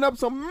fucking up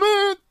some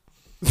man.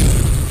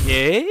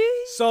 Yeah.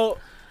 So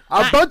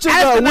A bunch of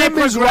as the the night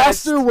women's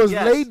progressed, roster was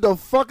yes. laid the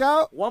fuck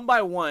out. one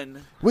by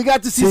one, We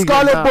got to see Tegan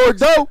Scarlett Knox.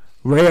 Bordeaux.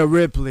 Rhea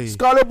Ripley.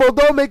 Scarlett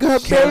Bordeaux making her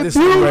Candice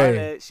debut.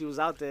 LeRae. she was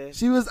out there.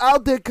 She was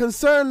out there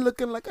concerned,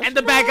 looking like a And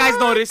the bad guys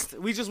noticed.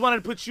 We just wanted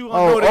to put you on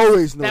Oh, notice.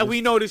 always that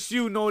we noticed. noticed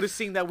you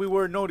noticing that we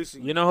were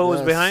noticing. You know who was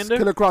Yes. behind her?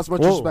 Killer Cross,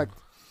 much Whoa. respect.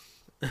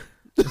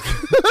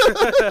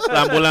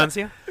 La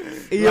Ambulancia.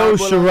 Io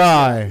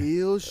Shirai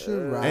Io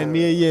Shirai. and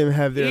Mia Yim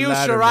have their Io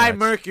ladder Shirai match.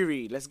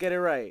 Mercury. Let's get it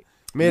right.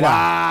 Mira,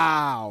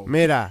 Wow.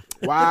 mira.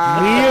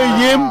 Wow. Mia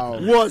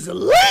Yim was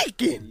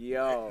leaking.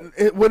 Yo.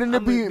 Wouldn't it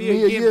I'm be gonna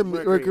Mia Yim Yim?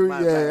 Mercury.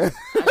 My Yeah. bad.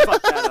 I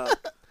fucked that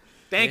up.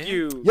 Thank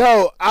you.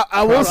 Yo,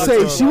 I will Props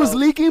say to she was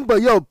leaking,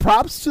 but yo,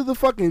 props to the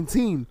fucking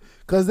team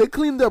because they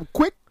cleaned up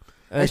quick.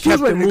 and she was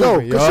kept it ready to go.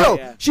 moving, 'Cause, yo. yo,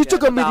 Yeah, she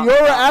took a no doubt, Meteora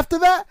no doubt. after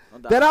that. No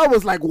doubt. Then I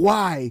was like,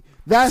 why?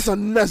 That's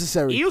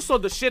unnecessary. Io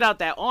sold the shit out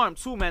that arm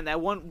too, man. That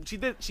one,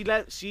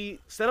 she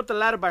set up the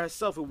ladder by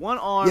herself with one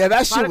arm. Yeah,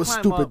 that tried shit to was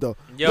climb stupid up. though.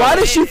 Yo, Why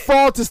did she it-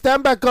 fall to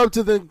stand back up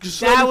to the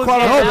That was- call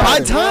yeah, her that Oh, back? by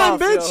was time, rough,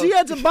 bitch. yo. She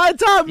had to buy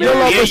time, Yo,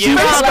 man. but she yeah.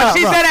 was No, but like-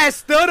 she said that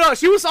stood up.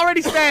 She was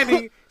already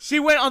standing. She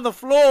went on the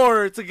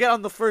floor to get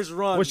on the first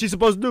run. What's she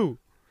supposed to do?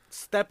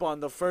 Step on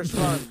the first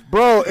run.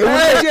 Bro, it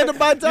was Hey, she had to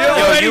buy You're time.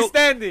 already you-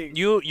 standing.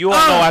 You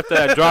all know after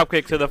that drop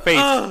kick to the face.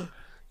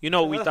 You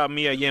know we thought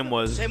Mia Yim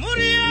was. Yo, I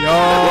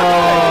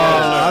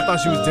thought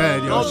she was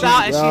dead. Yo, No she,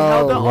 doubt, and she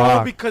held her Wow.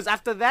 arm because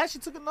after that she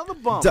took another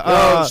bump.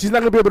 Da- she's not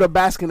gonna be able to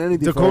bask in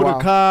anything for a Dakota while.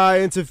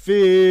 Kai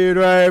interfered,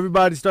 right?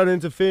 Everybody started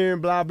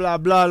interfering, blah blah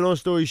blah. Long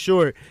story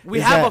short, we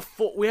is have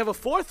that we have a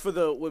fourth for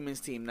the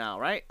women's team now,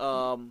 right?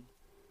 Kylie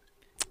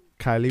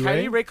Kylie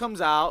Ray. Ray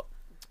comes out,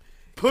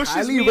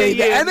 pushes Kylie Mia Ray,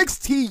 the Yim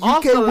NXT off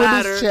UK the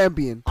ladder. Women's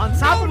Champion, on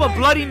top of a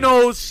bloody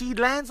nose. She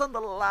lands on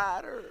the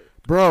ladder.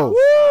 bro.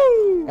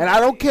 And I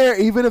don't care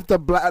even if the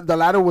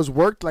ladder was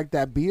worked like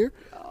that beer.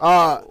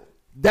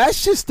 That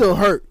shit still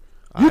hurt.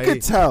 You Aye.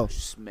 could tell.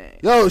 Smash.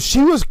 Yo,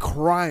 she was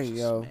crying,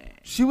 yo. Smash.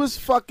 She was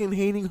fucking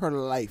hating her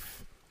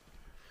life.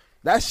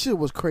 That shit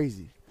was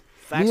crazy.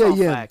 Facts Mia on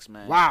Yim. facts,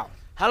 man. Wow.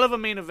 Hell of a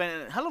main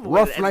event. Hell of a way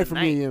to Rough end night the for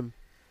night. Mia Yim.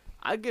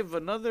 I give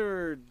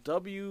another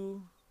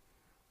W.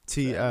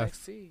 to TF.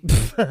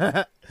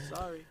 NXT.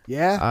 Sorry.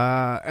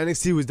 Yeah.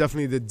 NXT was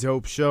definitely the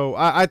dope show.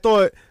 I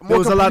thought More there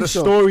was a lot of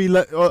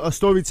complete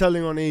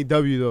storytelling on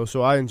AEW though,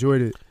 so I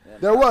enjoyed it.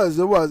 There was.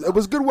 It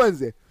was good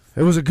Wednesday.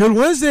 It was a good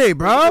Wednesday,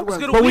 bro. It was a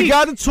good But we week.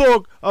 got to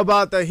talk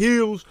about the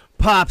heels,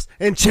 pops,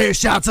 and chair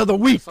shots of the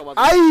week. Talk about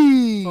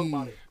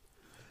Aye.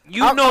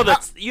 You know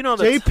that. You know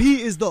that. JP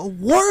is the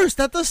worst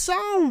at the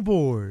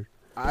soundboard.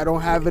 I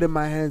don't have it in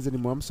my hands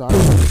anymore. I'm sorry.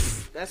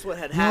 That's what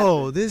had happened.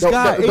 Yo, this The,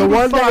 guy, the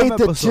one that 85 ate the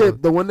episodes.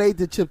 chip, the one that ate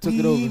the chip took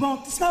it over.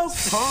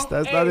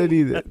 That's not it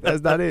either.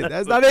 That's not it.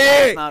 That's not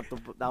That's it. not the,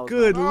 that was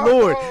Good not-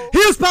 lord.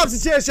 Heels, pops,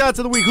 and chair shots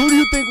of the week. Who do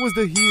you think was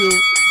the heel?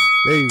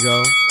 There you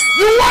go.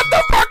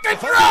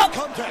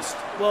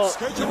 Well,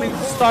 let me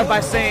start by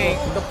saying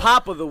the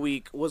pop of the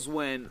week was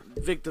when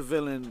Victor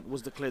Villain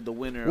was declared the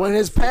winner. When of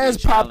his the freaking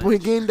pants popped, when he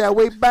challenge. gained that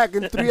weight back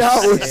in 3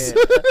 hours.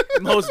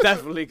 Most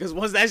definitely, because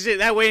once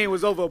that weighing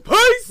was over,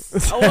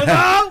 peace. I was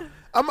out.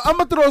 I'm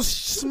gonna throw a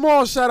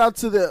small shout out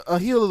to the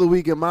heel of the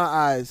week in my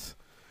eyes,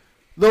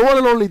 the one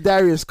and only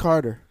Darius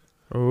Carter.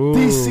 Ooh.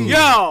 DC.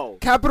 Yo,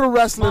 Capital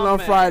Wrestling My on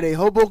man. Friday,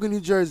 Hoboken, New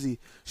Jersey,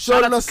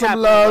 shout showing out us to some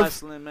Capital love.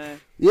 Wrestling,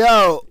 man.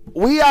 Yo,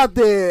 we out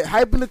there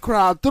hyping the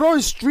crowd, throwing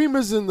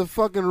streamers in the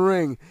fucking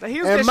ring, The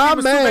heels and get my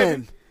streamers too,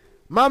 man,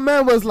 my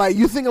man was like,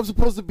 "You think I'm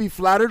supposed to be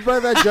flattered by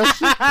that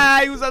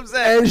gesture?" He was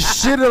upset. and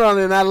shitted on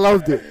it, and I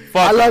loved it.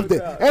 I loved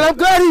it, and I'm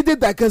glad he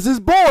did that because his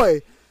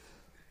boy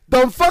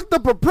done fucked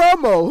up a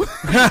promo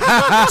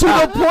to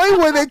the point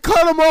where they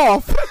cut him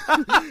off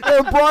and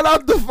brought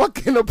out the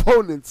fucking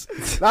opponents.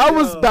 That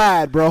was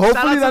bad, bro. Shout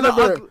Hopefully that out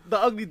to never. the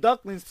ugly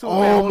ducklings too. Oh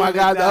man, holding my it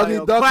God, the down, Ugly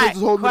yo. Ducklings Quack,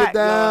 was holding it Quack, yo,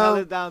 down. held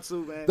it down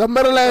too, man. The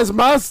Meadowlands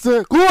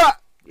Monster, Kua,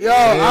 yo,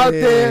 out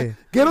there,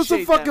 get us some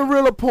Appreciate that, fucking man.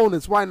 real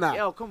opponents. Why not?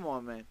 Yo, come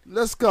on, man.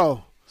 Let's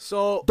go.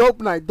 So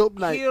Dope night, dope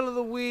night. heel of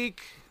the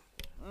week.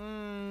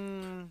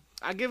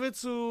 I give it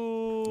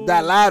to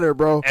That ladder,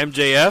 bro.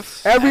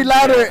 MJF. Every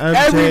ladder,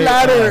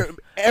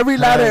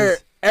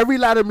 MJF. every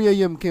ladder Mia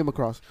Yim came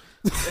across.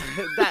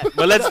 that.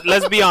 But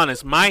let's be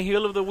honest. My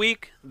heel of the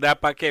week,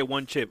 that Paquet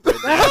one chip. Right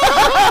there.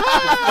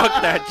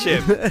 Fuck that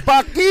chip.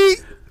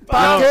 Paqui,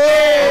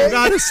 I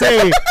gotta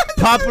say,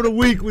 Pop of the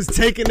Week was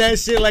taking that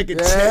shit like a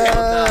champ.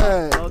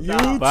 yeah. No You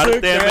doubt. Parte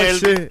took that del-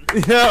 shit.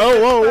 Yeah,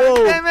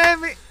 whoa. Hey, man,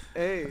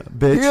 hey.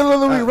 Bitch. Heel of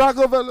the week,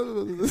 Rockefeller.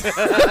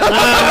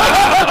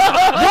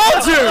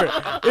 Walter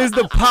is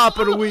the Pop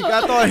of the Week.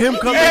 I thought him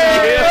coming in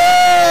here.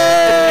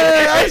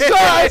 Hey,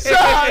 I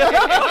shot.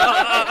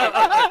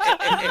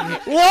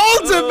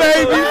 Walter,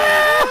 baby.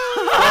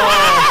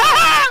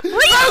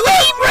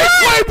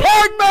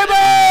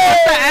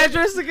 The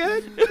address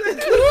again? New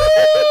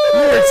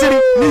York City,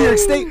 New York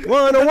State,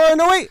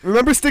 10108.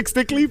 Remember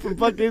Stickly from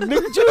fucking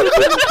Nigga Chill?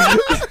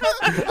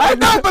 I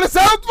know, but it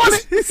sounds funny.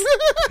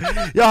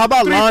 Yo, how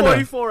about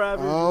Lana? 344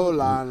 Avenue. Oh,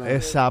 Lana.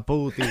 Esa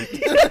puti.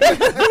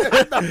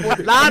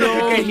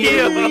 Lana que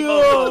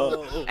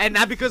heel. And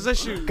not because of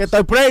shoes. Que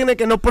estoy pregne,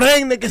 que no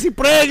pregne, que si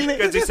pregne.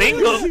 Because he's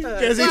single.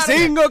 Que si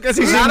single, que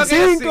si Claro que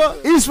sí. cinco.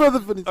 East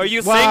Rutherford. Are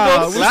you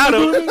Wow, single?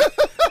 Claro.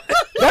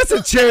 That's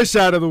a chair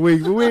shot of the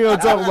week, but we ain't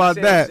gonna talk about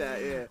that.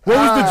 What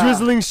was the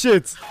drizzling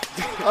shits?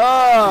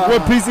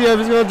 What PCF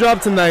is gonna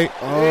drop tonight?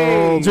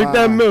 Oh, Drink my.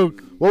 that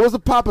milk. What was the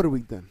pop of the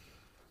week then?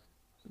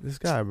 This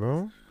guy,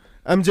 bro.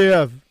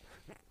 MJF.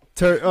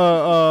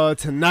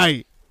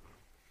 Tonight.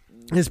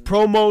 His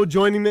promo,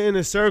 joining the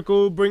inner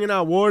circle, bringing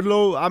out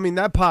Wardlow. I mean,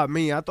 that popped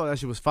me. I thought that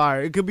shit was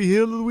fire. It could be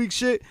heel of the week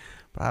shit,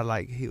 but I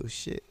like heel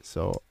shit.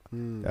 So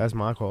that's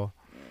my call.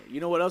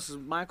 You know what else is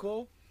my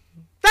call?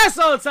 That's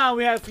all the time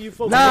we have for you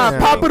folks. Nah, Yeah.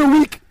 pop of the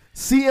week,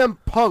 CM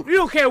Punk. You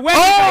don't care when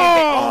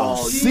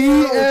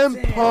CM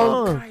damn.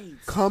 Punk Right.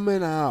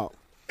 coming out.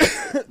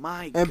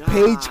 My and God.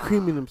 Paige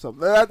creaming himself.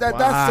 That's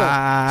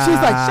she's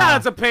like, Shout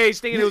out to Paige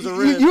thinking it was a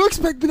you, rib. you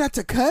expect me not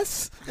to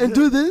cuss and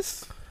do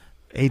this?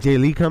 AJ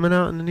Lee coming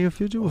out in the near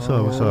future. What's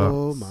up? What's up?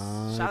 Oh my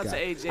Shout out God. to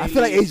AJ. I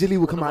feel like AJ Lee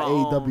would come One out of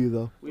our own. AEW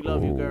though. We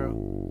love you,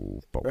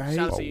 girl. Right?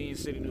 Shout out to Union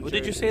City, New What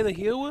did you Jersey. say the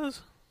heel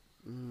was?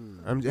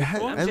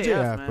 MJF,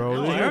 man. bro.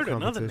 No, There's I no heard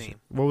another competition. name.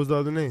 What was the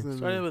other name?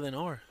 Started with an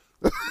R.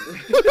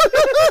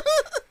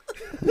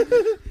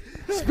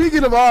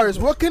 Speaking of ours,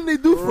 what can they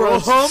do for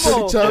us?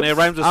 Romo. Chubbs? And it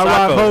rhymes with All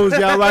right, Sacco. hoes,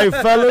 y'all right,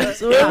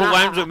 fellas? Yeah, it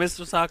rhymes with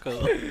Mr.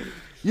 Sacco.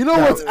 You know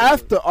what's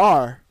after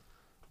R?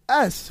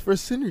 S for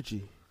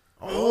synergy.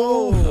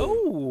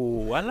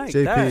 Oh, I like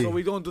JP. that. So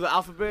we gonna do the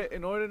alphabet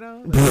in order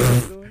now? That's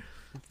what we're doing?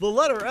 The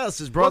letter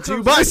S is brought to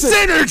you by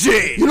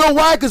Synergy. You know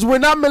why? Because we're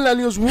not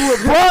millennials. We were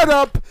brought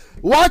up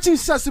watching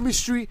Sesame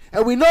Street,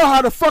 and we know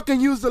how to fucking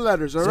use the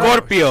letters. All right.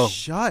 Scorpio.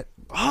 Shut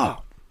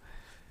up.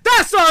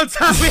 That's all the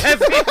time we have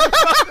here.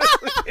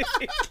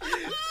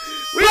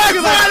 We don't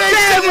give a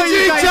damn where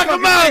you got your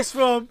fucking picks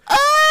from.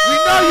 We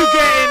know you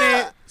getting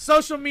it.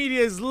 Social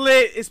media is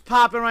lit. It's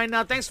popping right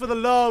now. Thanks for the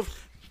love.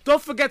 Don't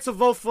forget to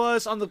vote for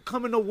us on the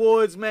coming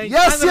awards, man.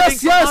 Yes, Find the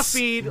link yes, on my yes.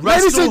 feed.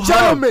 Ladies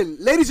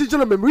and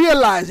gentlemen,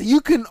 realize that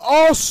you can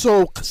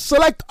also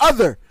select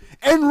other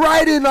and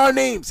write in our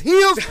names.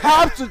 Heels,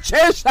 hops, and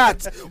chair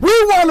shots. We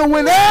want to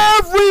win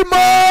every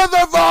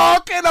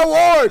motherfucking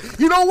award.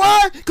 You know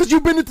why? Because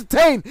you've been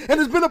entertained, and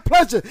it's been a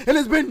pleasure, and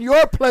it's been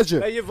your pleasure.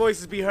 Let your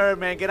voices be heard,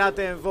 man. Get out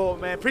there and vote,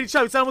 man. Pretty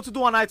Chubby, tell them what to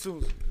do on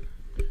iTunes.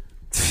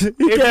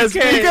 You can't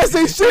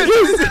say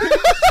shit.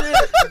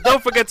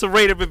 Don't forget to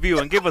rate and review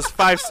and give us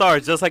 5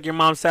 stars, just like your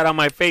mom sat on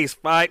my face.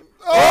 5.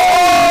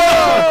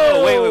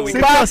 Oh! Wait.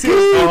 Paki,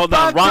 Oh, hold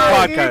on. Wrong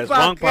Paki. podcast.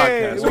 Wrong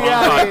podcast. We Wrong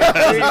out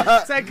podcast.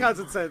 here. 10 counts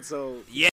of 10, so. Yeah.